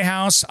on my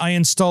house, I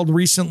installed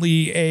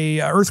recently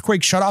a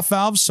earthquake shutoff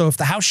valve. So if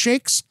the house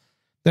shakes,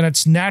 then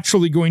it's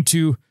naturally going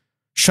to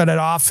shut it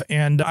off,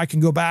 and I can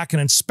go back and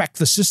inspect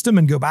the system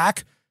and go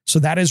back. So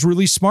that is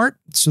really smart.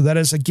 So that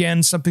is,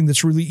 again, something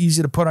that's really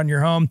easy to put on your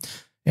home.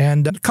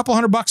 And a couple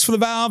 $100 for the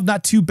valve,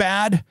 not too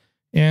bad.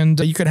 And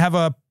you could have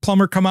a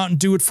plumber come out and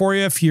do it for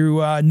you. If you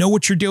know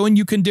what you're doing,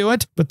 you can do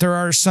it. But there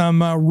are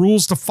some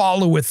rules to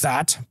follow with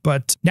that.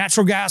 But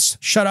natural gas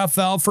shutoff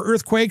valve for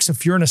earthquakes,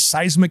 if you're in a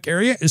seismic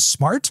area, is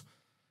smart.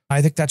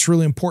 I think that's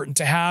really important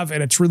to have,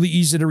 and it's really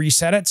easy to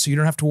reset it, so you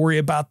don't have to worry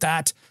about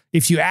that.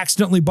 If you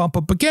accidentally bump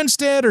up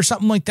against it or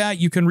something like that,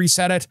 you can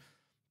reset it.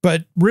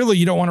 But really,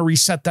 you don't want to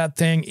reset that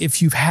thing if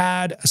you've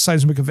had a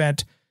seismic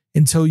event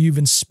until you've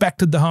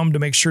inspected the home to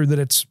make sure that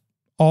it's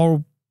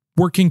all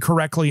working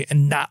correctly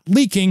and not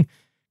leaking,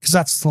 because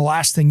that's the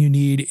last thing you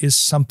need is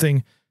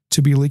something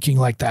to be leaking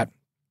like that.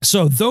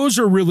 So those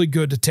are really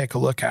good to take a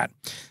look at.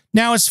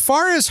 Now, as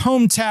far as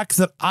home tech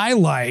that I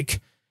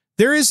like,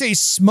 there is a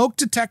smoke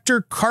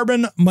detector,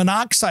 carbon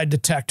monoxide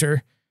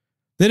detector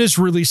that is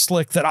really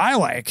slick that I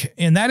like,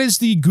 and that is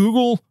the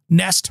Google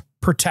Nest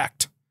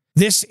Protect.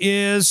 This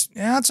is,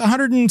 it's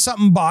 $100 and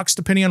something bucks,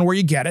 depending on where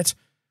you get it,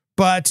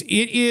 but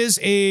it is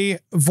a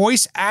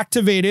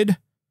voice-activated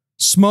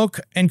smoke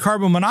and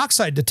carbon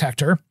monoxide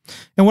detector.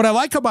 And what I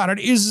like about it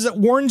is it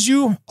warns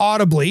you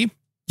audibly.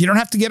 You don't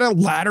have to get a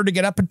ladder to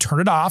get up and turn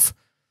it off.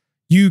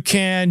 You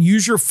can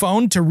use your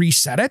phone to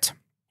reset it.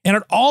 And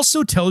it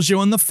also tells you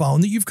on the phone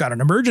that you've got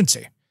an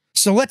emergency.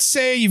 So let's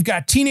say you've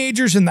got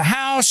teenagers in the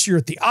house, you're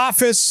at the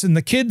office, and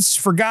the kids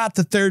forgot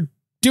that they're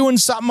doing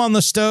something on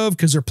the stove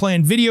because they're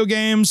playing video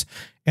games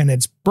and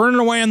it's burning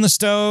away on the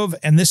stove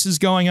and this is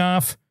going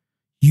off.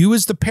 You,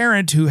 as the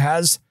parent who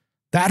has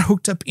that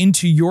hooked up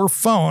into your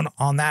phone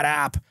on that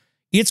app,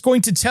 it's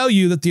going to tell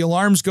you that the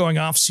alarm's going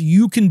off so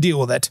you can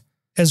deal with it,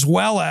 as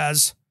well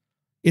as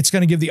it's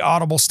going to give the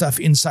audible stuff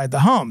inside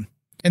the home.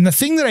 And the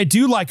thing that I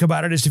do like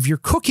about it is if you're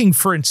cooking,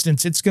 for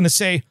instance, it's going to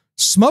say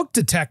smoke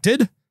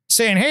detected,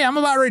 saying, hey, I'm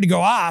about ready to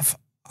go off.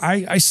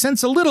 I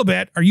sense a little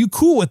bit. Are you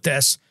cool with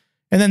this?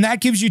 And then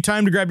that gives you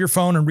time to grab your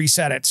phone and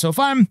reset it. So if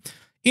I'm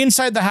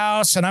inside the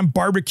house and I'm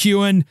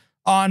barbecuing,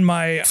 on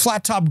my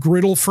flat top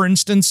griddle, for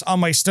instance, on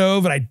my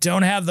stove, and I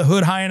don't have the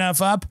hood high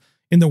enough up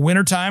in the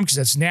wintertime because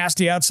it's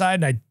nasty outside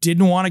and I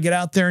didn't want to get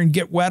out there and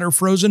get wet or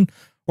frozen,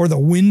 or the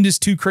wind is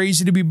too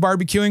crazy to be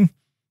barbecuing,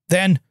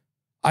 then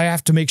I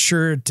have to make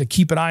sure to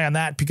keep an eye on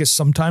that because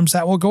sometimes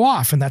that will go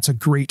off, and that's a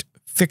great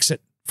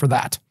fix-it for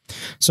that.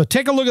 So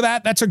take a look at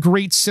that. That's a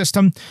great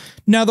system.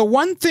 Now, the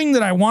one thing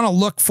that I want to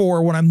look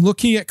for when I'm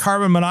looking at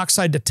carbon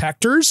monoxide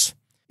detectors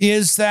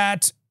is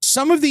that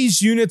some of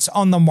these units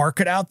on the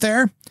market out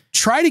there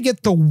try to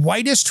get the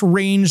widest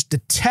range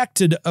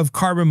detected of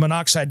carbon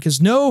monoxide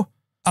because no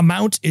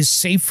amount is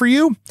safe for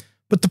you.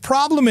 But the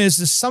problem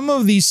is some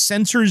of these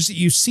sensors that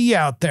you see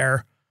out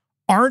there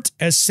aren't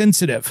as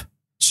sensitive.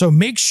 So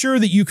make sure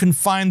that you can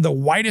find the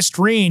widest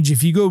range.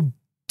 If you go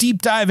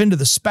deep dive into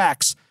the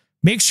specs,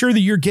 make sure that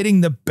you're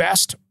getting the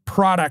best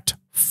product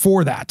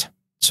for that.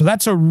 So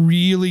that's a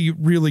really,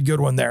 really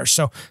good one there.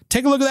 So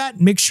take a look at that.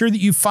 Make sure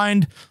that you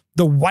find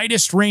the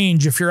widest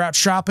range. If you're out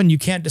shopping, you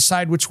can't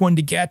decide which one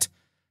to get.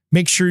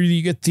 Make sure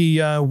you get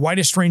the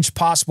widest range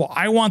possible.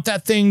 I want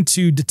that thing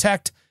to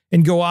detect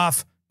and go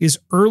off as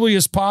early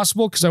as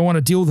possible because I want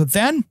to deal with it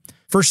then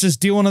versus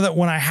dealing with it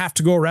when I have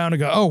to go around and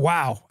go, oh,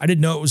 wow, I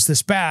didn't know it was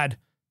this bad,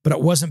 but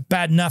it wasn't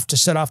bad enough to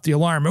set off the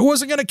alarm. It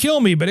wasn't going to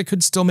kill me, but it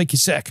could still make you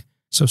sick.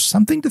 So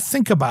something to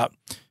think about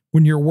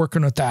when you're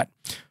working with that.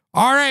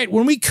 All right,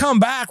 when we come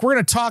back, we're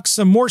going to talk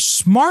some more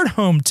smart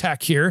home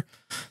tech here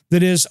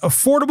that is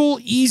affordable,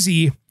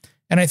 easy,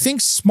 and I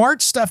think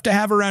smart stuff to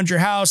have around your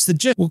house that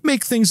just will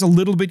make things a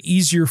little bit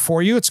easier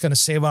for you. It's going to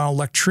save on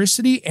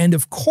electricity, and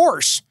of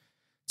course,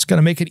 it's going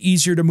to make it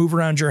easier to move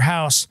around your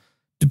house.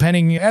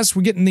 Depending, as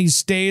we get in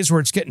these days where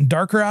it's getting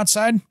darker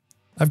outside,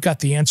 I've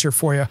got the answer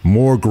for you.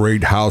 More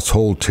great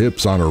household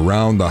tips on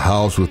Around the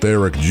House with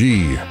Eric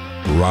G.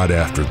 right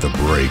after the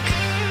break.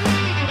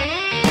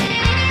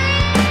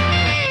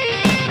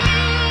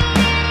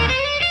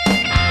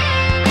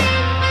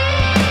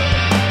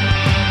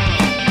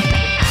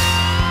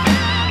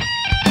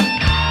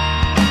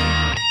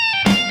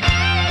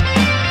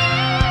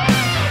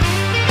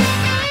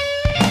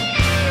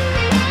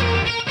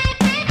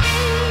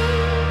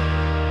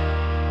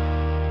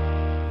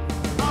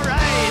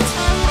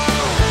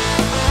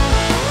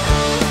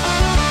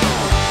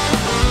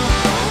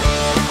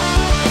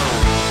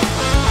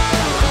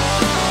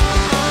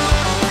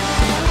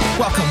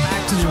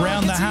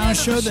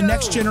 Show, the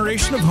next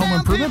generation of home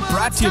improvement,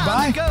 brought to you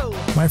by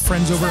my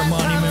friends over at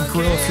Monument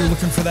Grill. If you're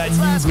looking for that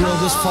new grill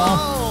this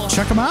fall,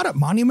 check them out at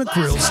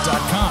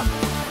monumentgrills.com.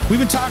 We've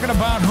been talking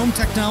about home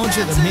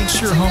technology that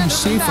makes your home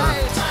safer.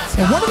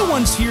 And one of the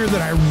ones here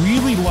that I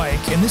really like,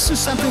 and this is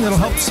something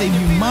that'll help save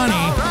you money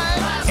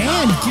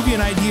and give you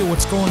an idea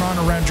what's going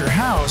on around your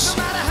house,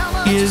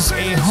 is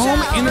a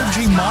home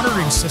energy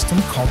monitoring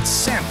system called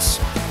Sense.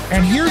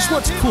 And here's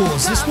what's cool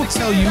is this will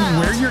tell you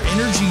where your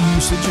energy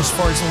usage as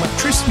far as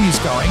electricity is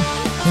going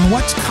and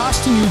what's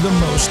costing you the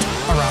most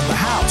around the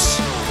house.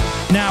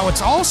 Now,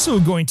 it's also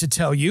going to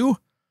tell you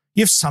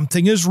if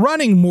something is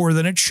running more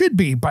than it should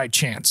be by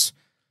chance.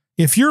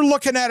 If you're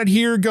looking at it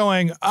here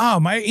going, oh,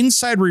 my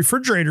inside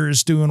refrigerator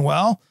is doing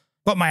well,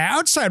 but my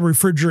outside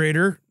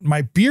refrigerator,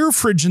 my beer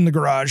fridge in the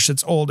garage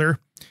that's older,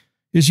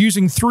 is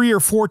using 3 or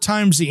 4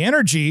 times the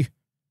energy,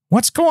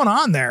 what's going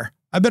on there?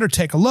 I better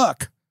take a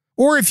look.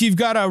 Or if you've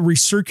got a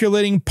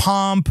recirculating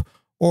pump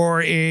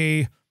or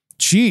maybe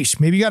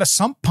you got a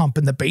sump pump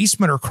in the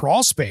basement or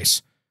crawl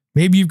space.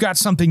 Maybe you've got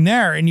something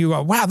there and you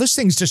go, wow, this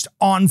thing's just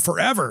on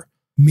forever.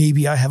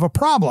 Maybe I have a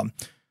problem.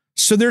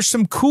 So there's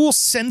some cool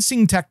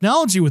sensing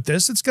technology with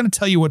this. It's going to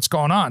tell you what's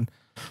going on.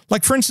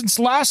 Like, for instance,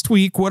 last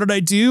week, what did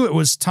I do? It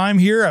was time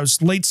here. I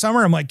was late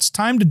summer. I'm like, it's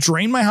time to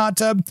drain my hot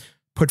tub,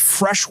 put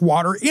fresh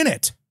water in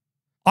it.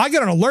 I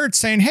got an alert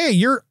saying, hey,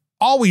 you're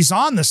always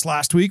on. This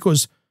last week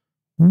was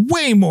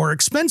way more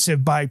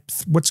expensive by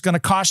what's going to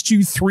cost you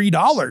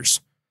 $3.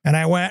 And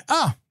I went,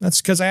 oh,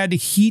 that's because I had to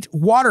heat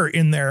water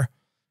in there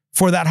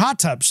for that hot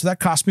tub. So that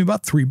cost me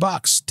about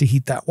 $3 to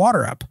heat that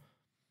water up.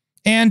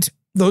 And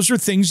those are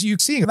things you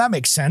see. That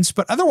makes sense.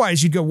 But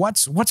otherwise you'd go,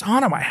 what's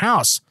on in my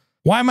house?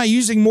 Why am I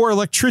using more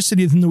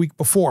electricity than the week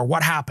before?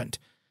 What happened?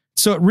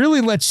 So it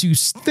really lets you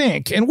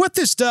think. And what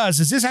this does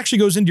is this actually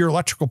goes into your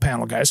electrical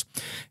panel, guys.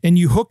 And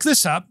you hook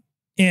this up.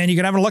 And you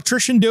can have an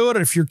electrician do it.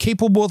 If you're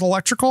capable with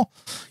electrical,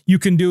 you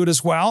can do it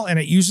as well. And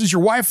it uses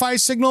your Wi-Fi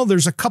signal.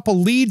 There's a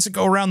couple leads that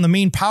go around the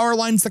main power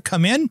lines that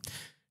come in.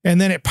 And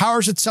then it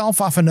powers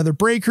itself off another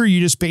breaker. You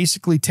just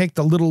basically take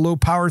the little low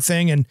power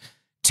thing and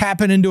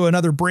tap it into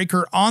another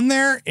breaker on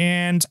there.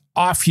 And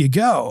off you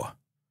go.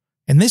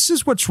 And this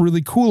is what's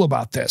really cool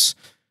about this.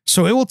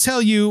 So it will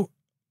tell you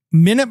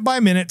minute by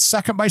minute,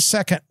 second by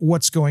second,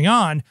 what's going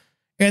on.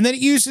 And then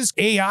it uses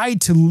AI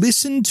to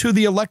listen to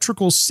the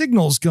electrical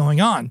signals going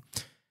on.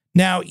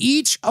 Now,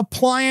 each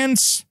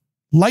appliance,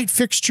 light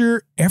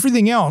fixture,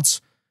 everything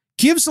else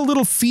gives a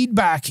little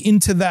feedback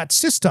into that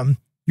system,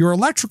 your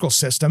electrical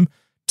system,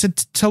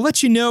 to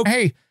let you know,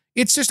 hey,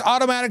 it just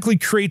automatically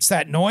creates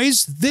that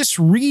noise. This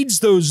reads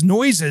those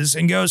noises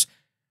and goes,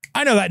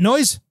 I know that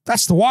noise.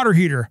 That's the water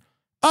heater.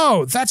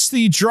 Oh, that's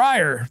the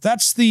dryer.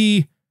 That's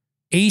the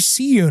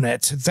AC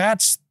unit.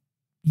 That's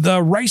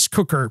the rice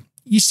cooker.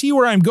 You see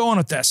where I'm going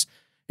with this.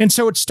 And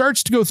so it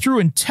starts to go through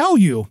and tell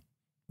you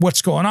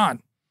what's going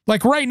on.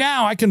 Like right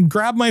now, I can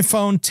grab my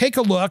phone, take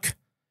a look,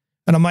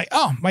 and I'm like,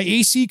 oh, my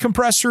AC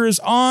compressor is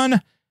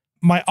on.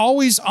 My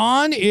always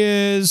on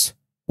is,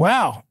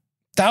 wow,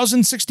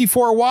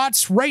 1,064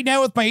 watts. Right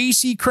now with my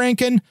AC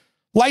cranking,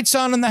 lights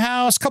on in the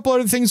house, a couple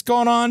other things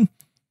going on.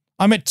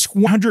 I'm at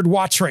 100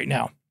 watts right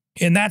now.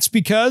 And that's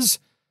because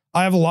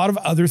I have a lot of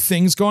other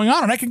things going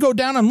on. And I can go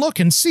down and look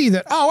and see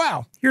that, oh,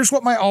 wow, here's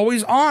what my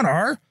always on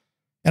are.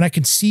 And I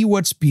can see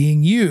what's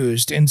being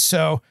used. And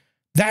so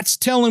that's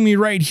telling me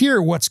right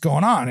here what's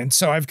going on. And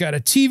so I've got a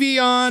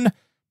TV on,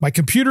 my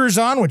computer is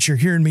on, which you're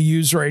hearing me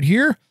use right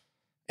here.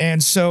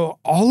 And so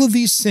all of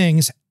these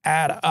things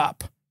add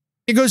up.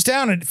 It goes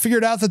down and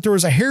figured out that there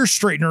was a hair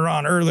straightener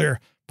on earlier.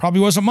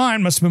 Probably wasn't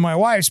mine, must have been my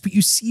wife's, but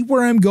you see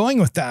where I'm going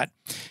with that.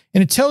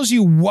 And it tells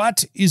you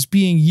what is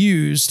being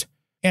used,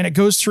 and it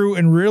goes through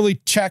and really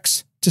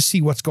checks to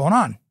see what's going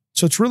on.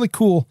 So it's really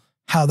cool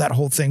how that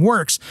whole thing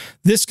works.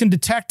 This can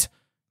detect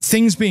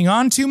things being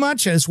on too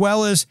much, as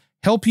well as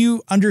help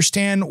you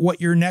understand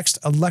what your next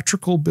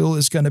electrical bill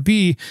is going to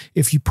be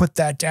if you put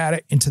that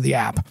data into the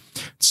app.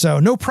 So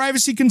no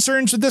privacy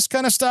concerns with this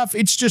kind of stuff.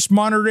 It's just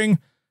monitoring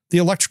the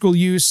electrical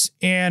use.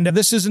 And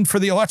this isn't for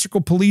the electrical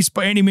police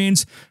by any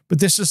means, but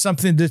this is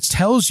something that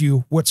tells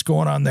you what's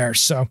going on there.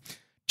 So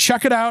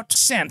check it out.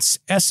 Sense,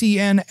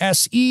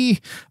 S-E-N-S-E.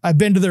 I've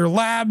been to their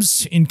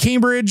labs in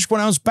Cambridge when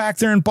I was back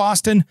there in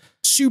Boston.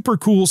 Super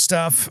cool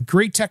stuff.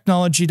 Great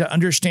technology to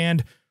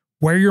understand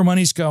where your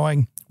money's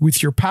going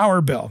with your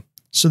power bill.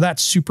 So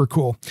that's super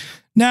cool.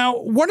 Now,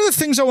 one of the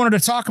things I wanted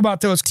to talk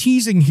about, though, is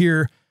teasing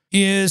here,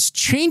 is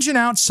changing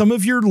out some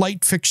of your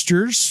light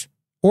fixtures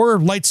or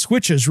light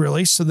switches,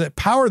 really, so that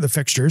power the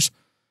fixtures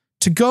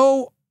to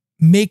go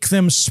make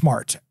them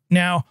smart.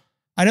 Now,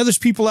 I know there's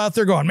people out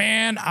there going,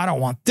 man, I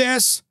don't want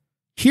this.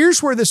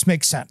 Here's where this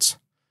makes sense.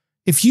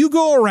 If you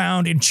go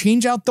around and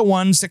change out the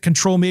ones that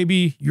control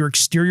maybe your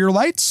exterior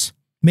lights,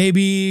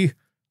 maybe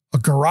a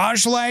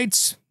garage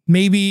lights,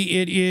 maybe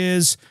it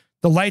is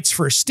the lights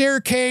for a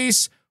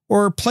staircase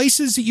or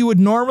places that you would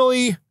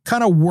normally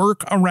kind of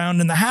work around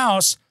in the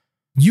house,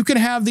 you can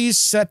have these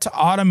set to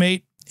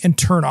automate and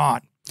turn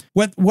on.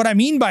 What I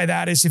mean by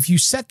that is if you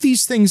set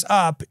these things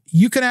up,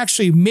 you can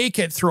actually make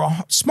it through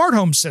a smart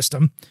home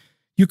system.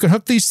 You can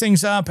hook these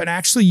things up and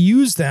actually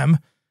use them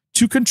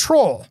to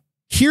control.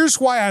 Here's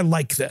why I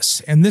like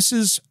this. And this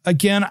is,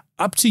 again,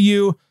 up to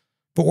you.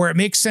 But where it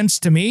makes sense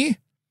to me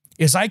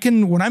is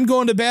when I'm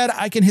going to bed,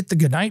 I can hit the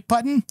goodnight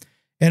button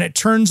and it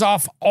turns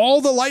off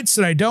all the lights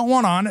that I don't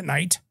want on at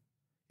night.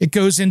 It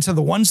goes into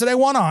the ones that I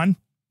want on,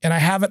 and I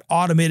have it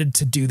automated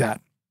to do that.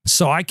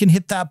 So I can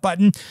hit that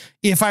button.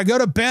 If I go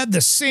to bed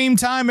the same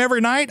time every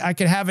night, I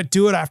can have it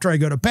do it after I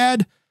go to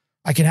bed.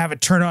 I can have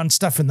it turn on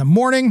stuff in the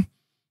morning.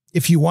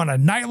 If you want a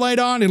nightlight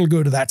on, it'll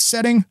go to that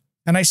setting.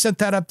 And I set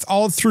that up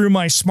all through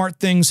my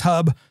SmartThings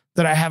hub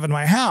that I have in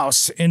my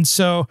house. And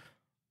so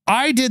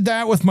I did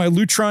that with my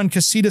Lutron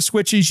Casita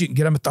switches. You can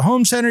get them at the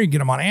home center. You can get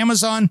them on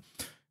Amazon.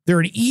 They're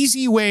an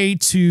easy way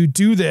to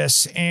do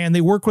this, and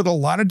they work with a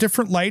lot of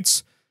different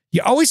lights.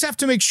 You always have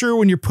to make sure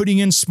when you're putting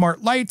in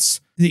smart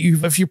lights that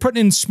if you're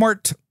putting in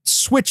smart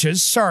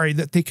switches,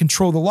 that they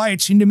control the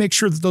lights, you need to make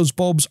sure that those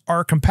bulbs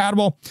are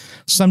compatible.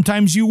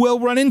 Sometimes you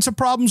will run into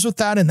problems with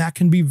that, and that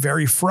can be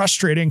very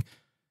frustrating.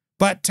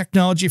 But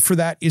technology for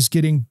that is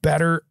getting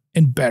better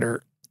and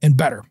better and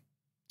better.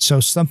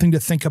 So something to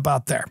think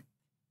about there.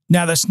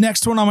 Now, this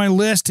next one on my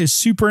list is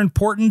super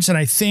important, and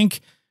I think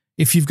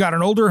if you've got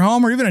an older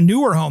home or even a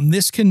newer home,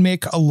 this can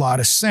make a lot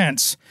of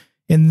sense.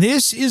 And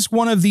this is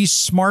one of these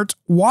smart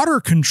water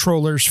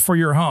controllers for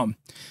your home.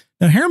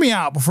 Now, hear me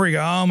out before you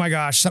go, oh my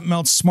gosh, something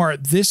else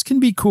smart. This can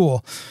be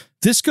cool.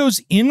 This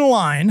goes in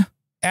line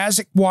as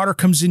water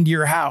comes into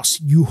your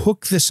house. You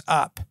hook this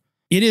up.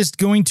 It is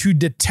going to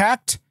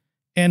detect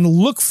and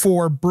look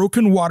for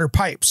broken water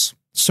pipes.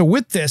 So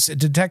with this, it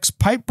detects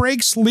pipe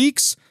breaks,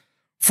 leaks,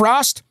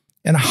 frost,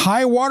 and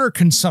high water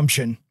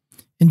consumption,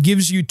 and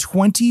gives you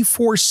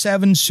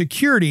 24/7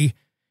 security,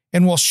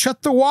 and will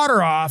shut the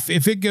water off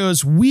if it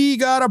goes, we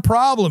got a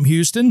problem,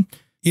 Houston.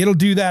 It'll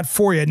do that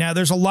for you. Now,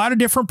 there's a lot of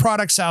different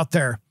products out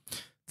there.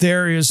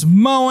 There is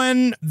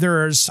Moen.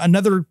 There's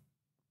another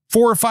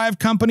 4 or 5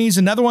 companies.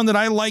 Another one that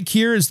I like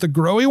here is the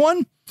Growy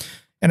one.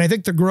 And I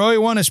think the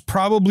Growy one is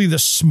probably the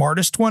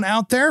smartest one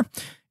out there.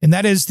 And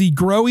that is the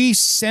Growy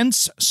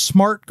Sense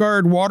Smart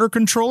Guard water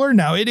controller.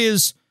 Now, it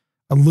is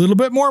a little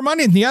bit more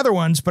money than the other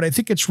ones, but I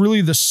think it's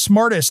really the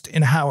smartest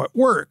in how it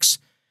works.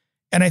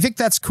 And I think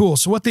that's cool.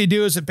 So what they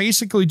do is it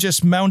basically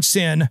just mounts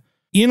in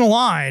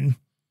line.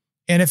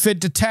 And if it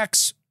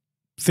detects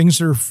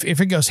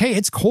if it goes, hey,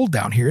 it's cold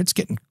down here, it's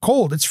getting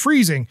cold, it's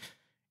freezing,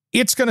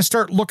 it's going to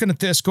start looking at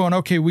this going,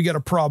 okay, we got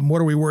a problem.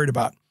 What are we worried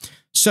about?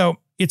 So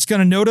it's going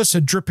to notice a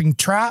dripping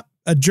tap,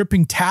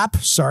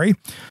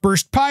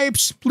 burst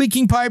pipes,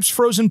 leaking pipes,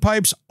 frozen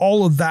pipes,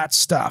 all of that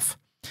stuff.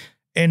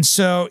 And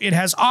so it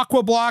has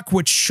Aqua Block,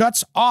 which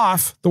shuts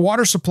off the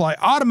water supply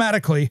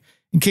automatically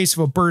in case of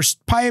a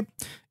burst pipe.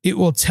 It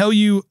will tell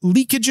you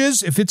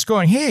leakages. If it's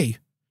going, hey,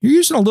 you're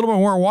using a little bit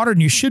more water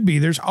than you should be.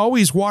 There's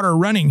always water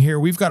running here.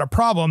 We've got a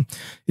problem.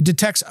 It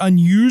detects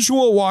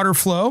unusual water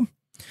flow.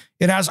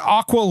 It has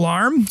aqua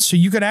alarm, so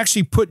you can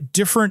actually put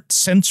different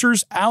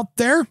sensors out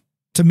there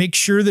to make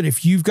sure that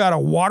if you've got a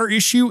water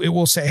issue, it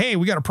will say, hey,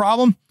 we got a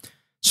problem.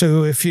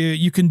 So if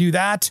you can do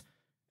that,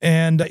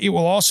 and it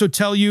will also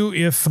tell you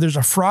if there's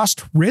a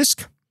frost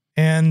risk,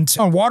 and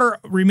water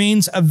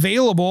remains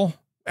available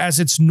as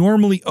it's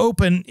normally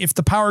open if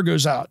the power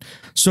goes out.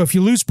 So if you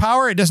lose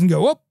power, it doesn't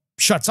go, oh,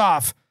 shuts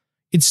off.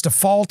 Its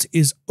default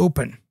is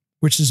open,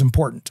 which is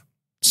important.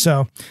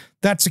 So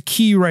that's a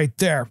key right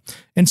there.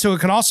 And so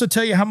it can also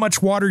tell you how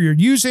much water you're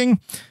using.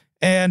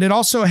 And it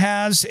also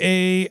has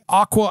a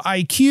Aqua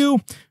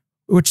IQ,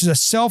 which is a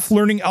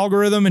self-learning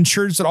algorithm,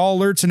 ensures that all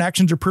alerts and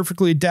actions are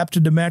perfectly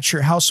adapted to match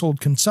your household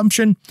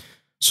consumption.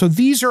 So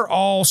these are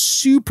all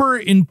super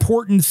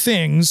important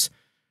things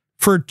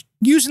for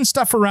using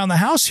stuff around the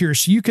house here,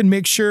 so you can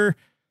make sure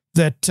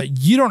that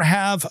you don't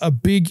have a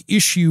big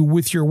issue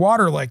with your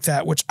water like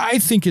that, which I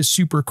think is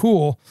super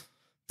cool,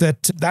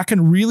 that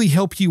can really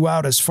help you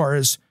out as far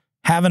as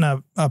having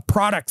a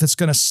product that's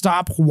going to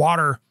stop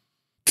water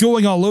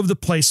going all over the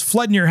place,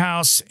 flooding your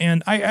house.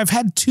 And I've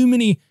had too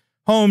many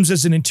homes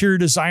as an interior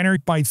designer,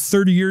 by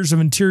 30 years of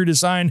interior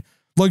design,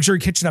 luxury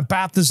kitchen and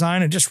bath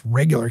design, and just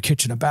regular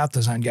kitchen and bath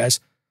design, guys,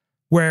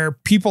 where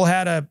people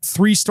had a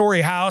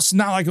 3-story house,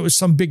 not like it was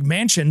some big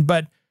mansion,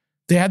 but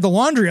they had the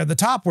laundry at the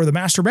top where the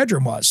master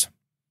bedroom was.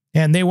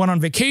 And they went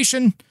on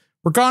vacation,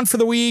 were gone for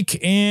the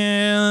week,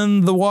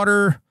 and the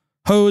water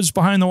hose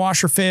behind the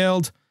washer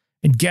failed.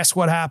 And guess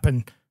what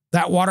happened?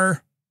 That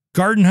water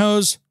garden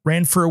hose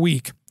ran for a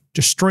week,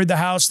 destroyed the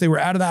house. They were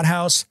out of that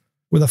house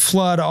with a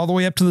flood all the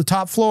way up to the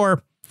top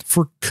floor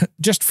for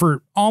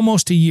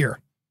almost a year.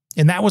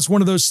 And that was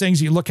one of those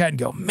things you look at and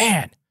go,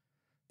 man,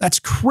 that's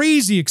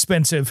crazy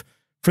expensive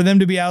for them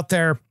to be out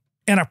there.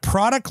 And a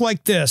product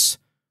like this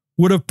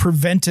would have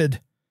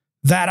prevented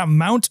that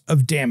amount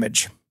of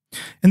damage.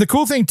 And the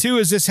cool thing too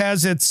is this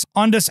has its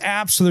Ondas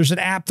app. So there's an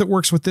app that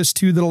works with this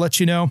too that'll let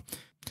you know.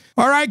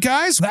 All right,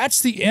 guys,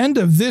 that's the end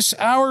of this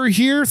hour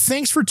here.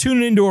 Thanks for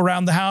tuning into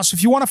Around the House.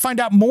 If you want to find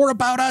out more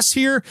about us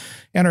here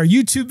and our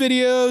YouTube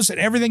videos and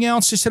everything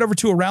else, just head over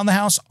to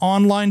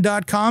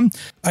aroundthehouseonline.com.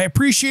 I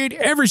appreciate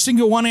every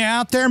single one of you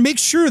out there. Make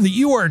sure that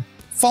you are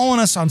following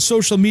us on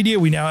social media.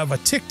 We now have a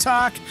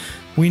TikTok.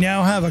 We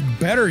now have a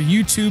better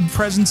YouTube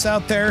presence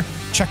out there.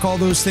 Check all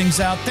those things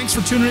out. Thanks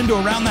for tuning into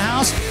Around the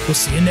House. We'll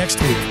see you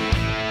next week.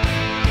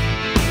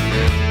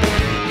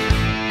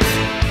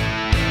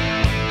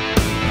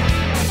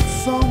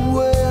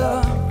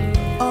 Somewhere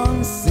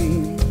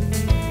unseen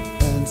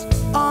and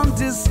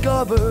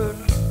undiscovered,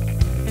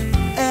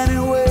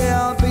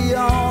 anywhere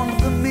beyond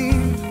the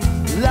mean.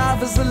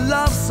 Life is a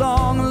love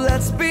song,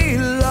 let's be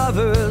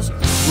lovers.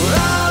 We're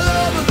all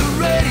over the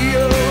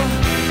radio.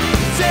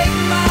 Take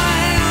my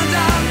hand, I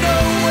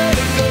know where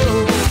to go.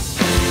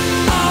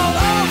 All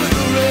over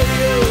the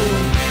radio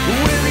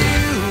with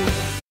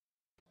you.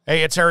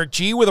 Hey, it's Eric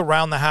G. with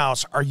Around the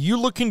House. Are you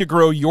looking to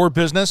grow your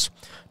business?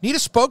 Need a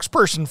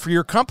spokesperson for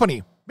your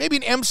company? Maybe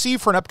an MC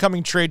for an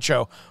upcoming trade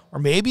show? Or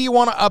maybe you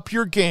want to up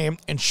your game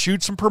and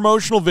shoot some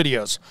promotional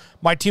videos?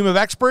 My team of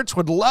experts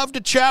would love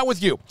to chat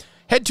with you.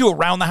 Head to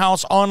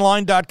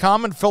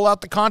aroundthehouseonline.com and fill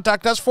out the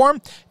Contact Us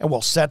form, and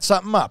we'll set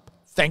something up.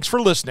 Thanks for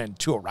listening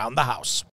to Around the House.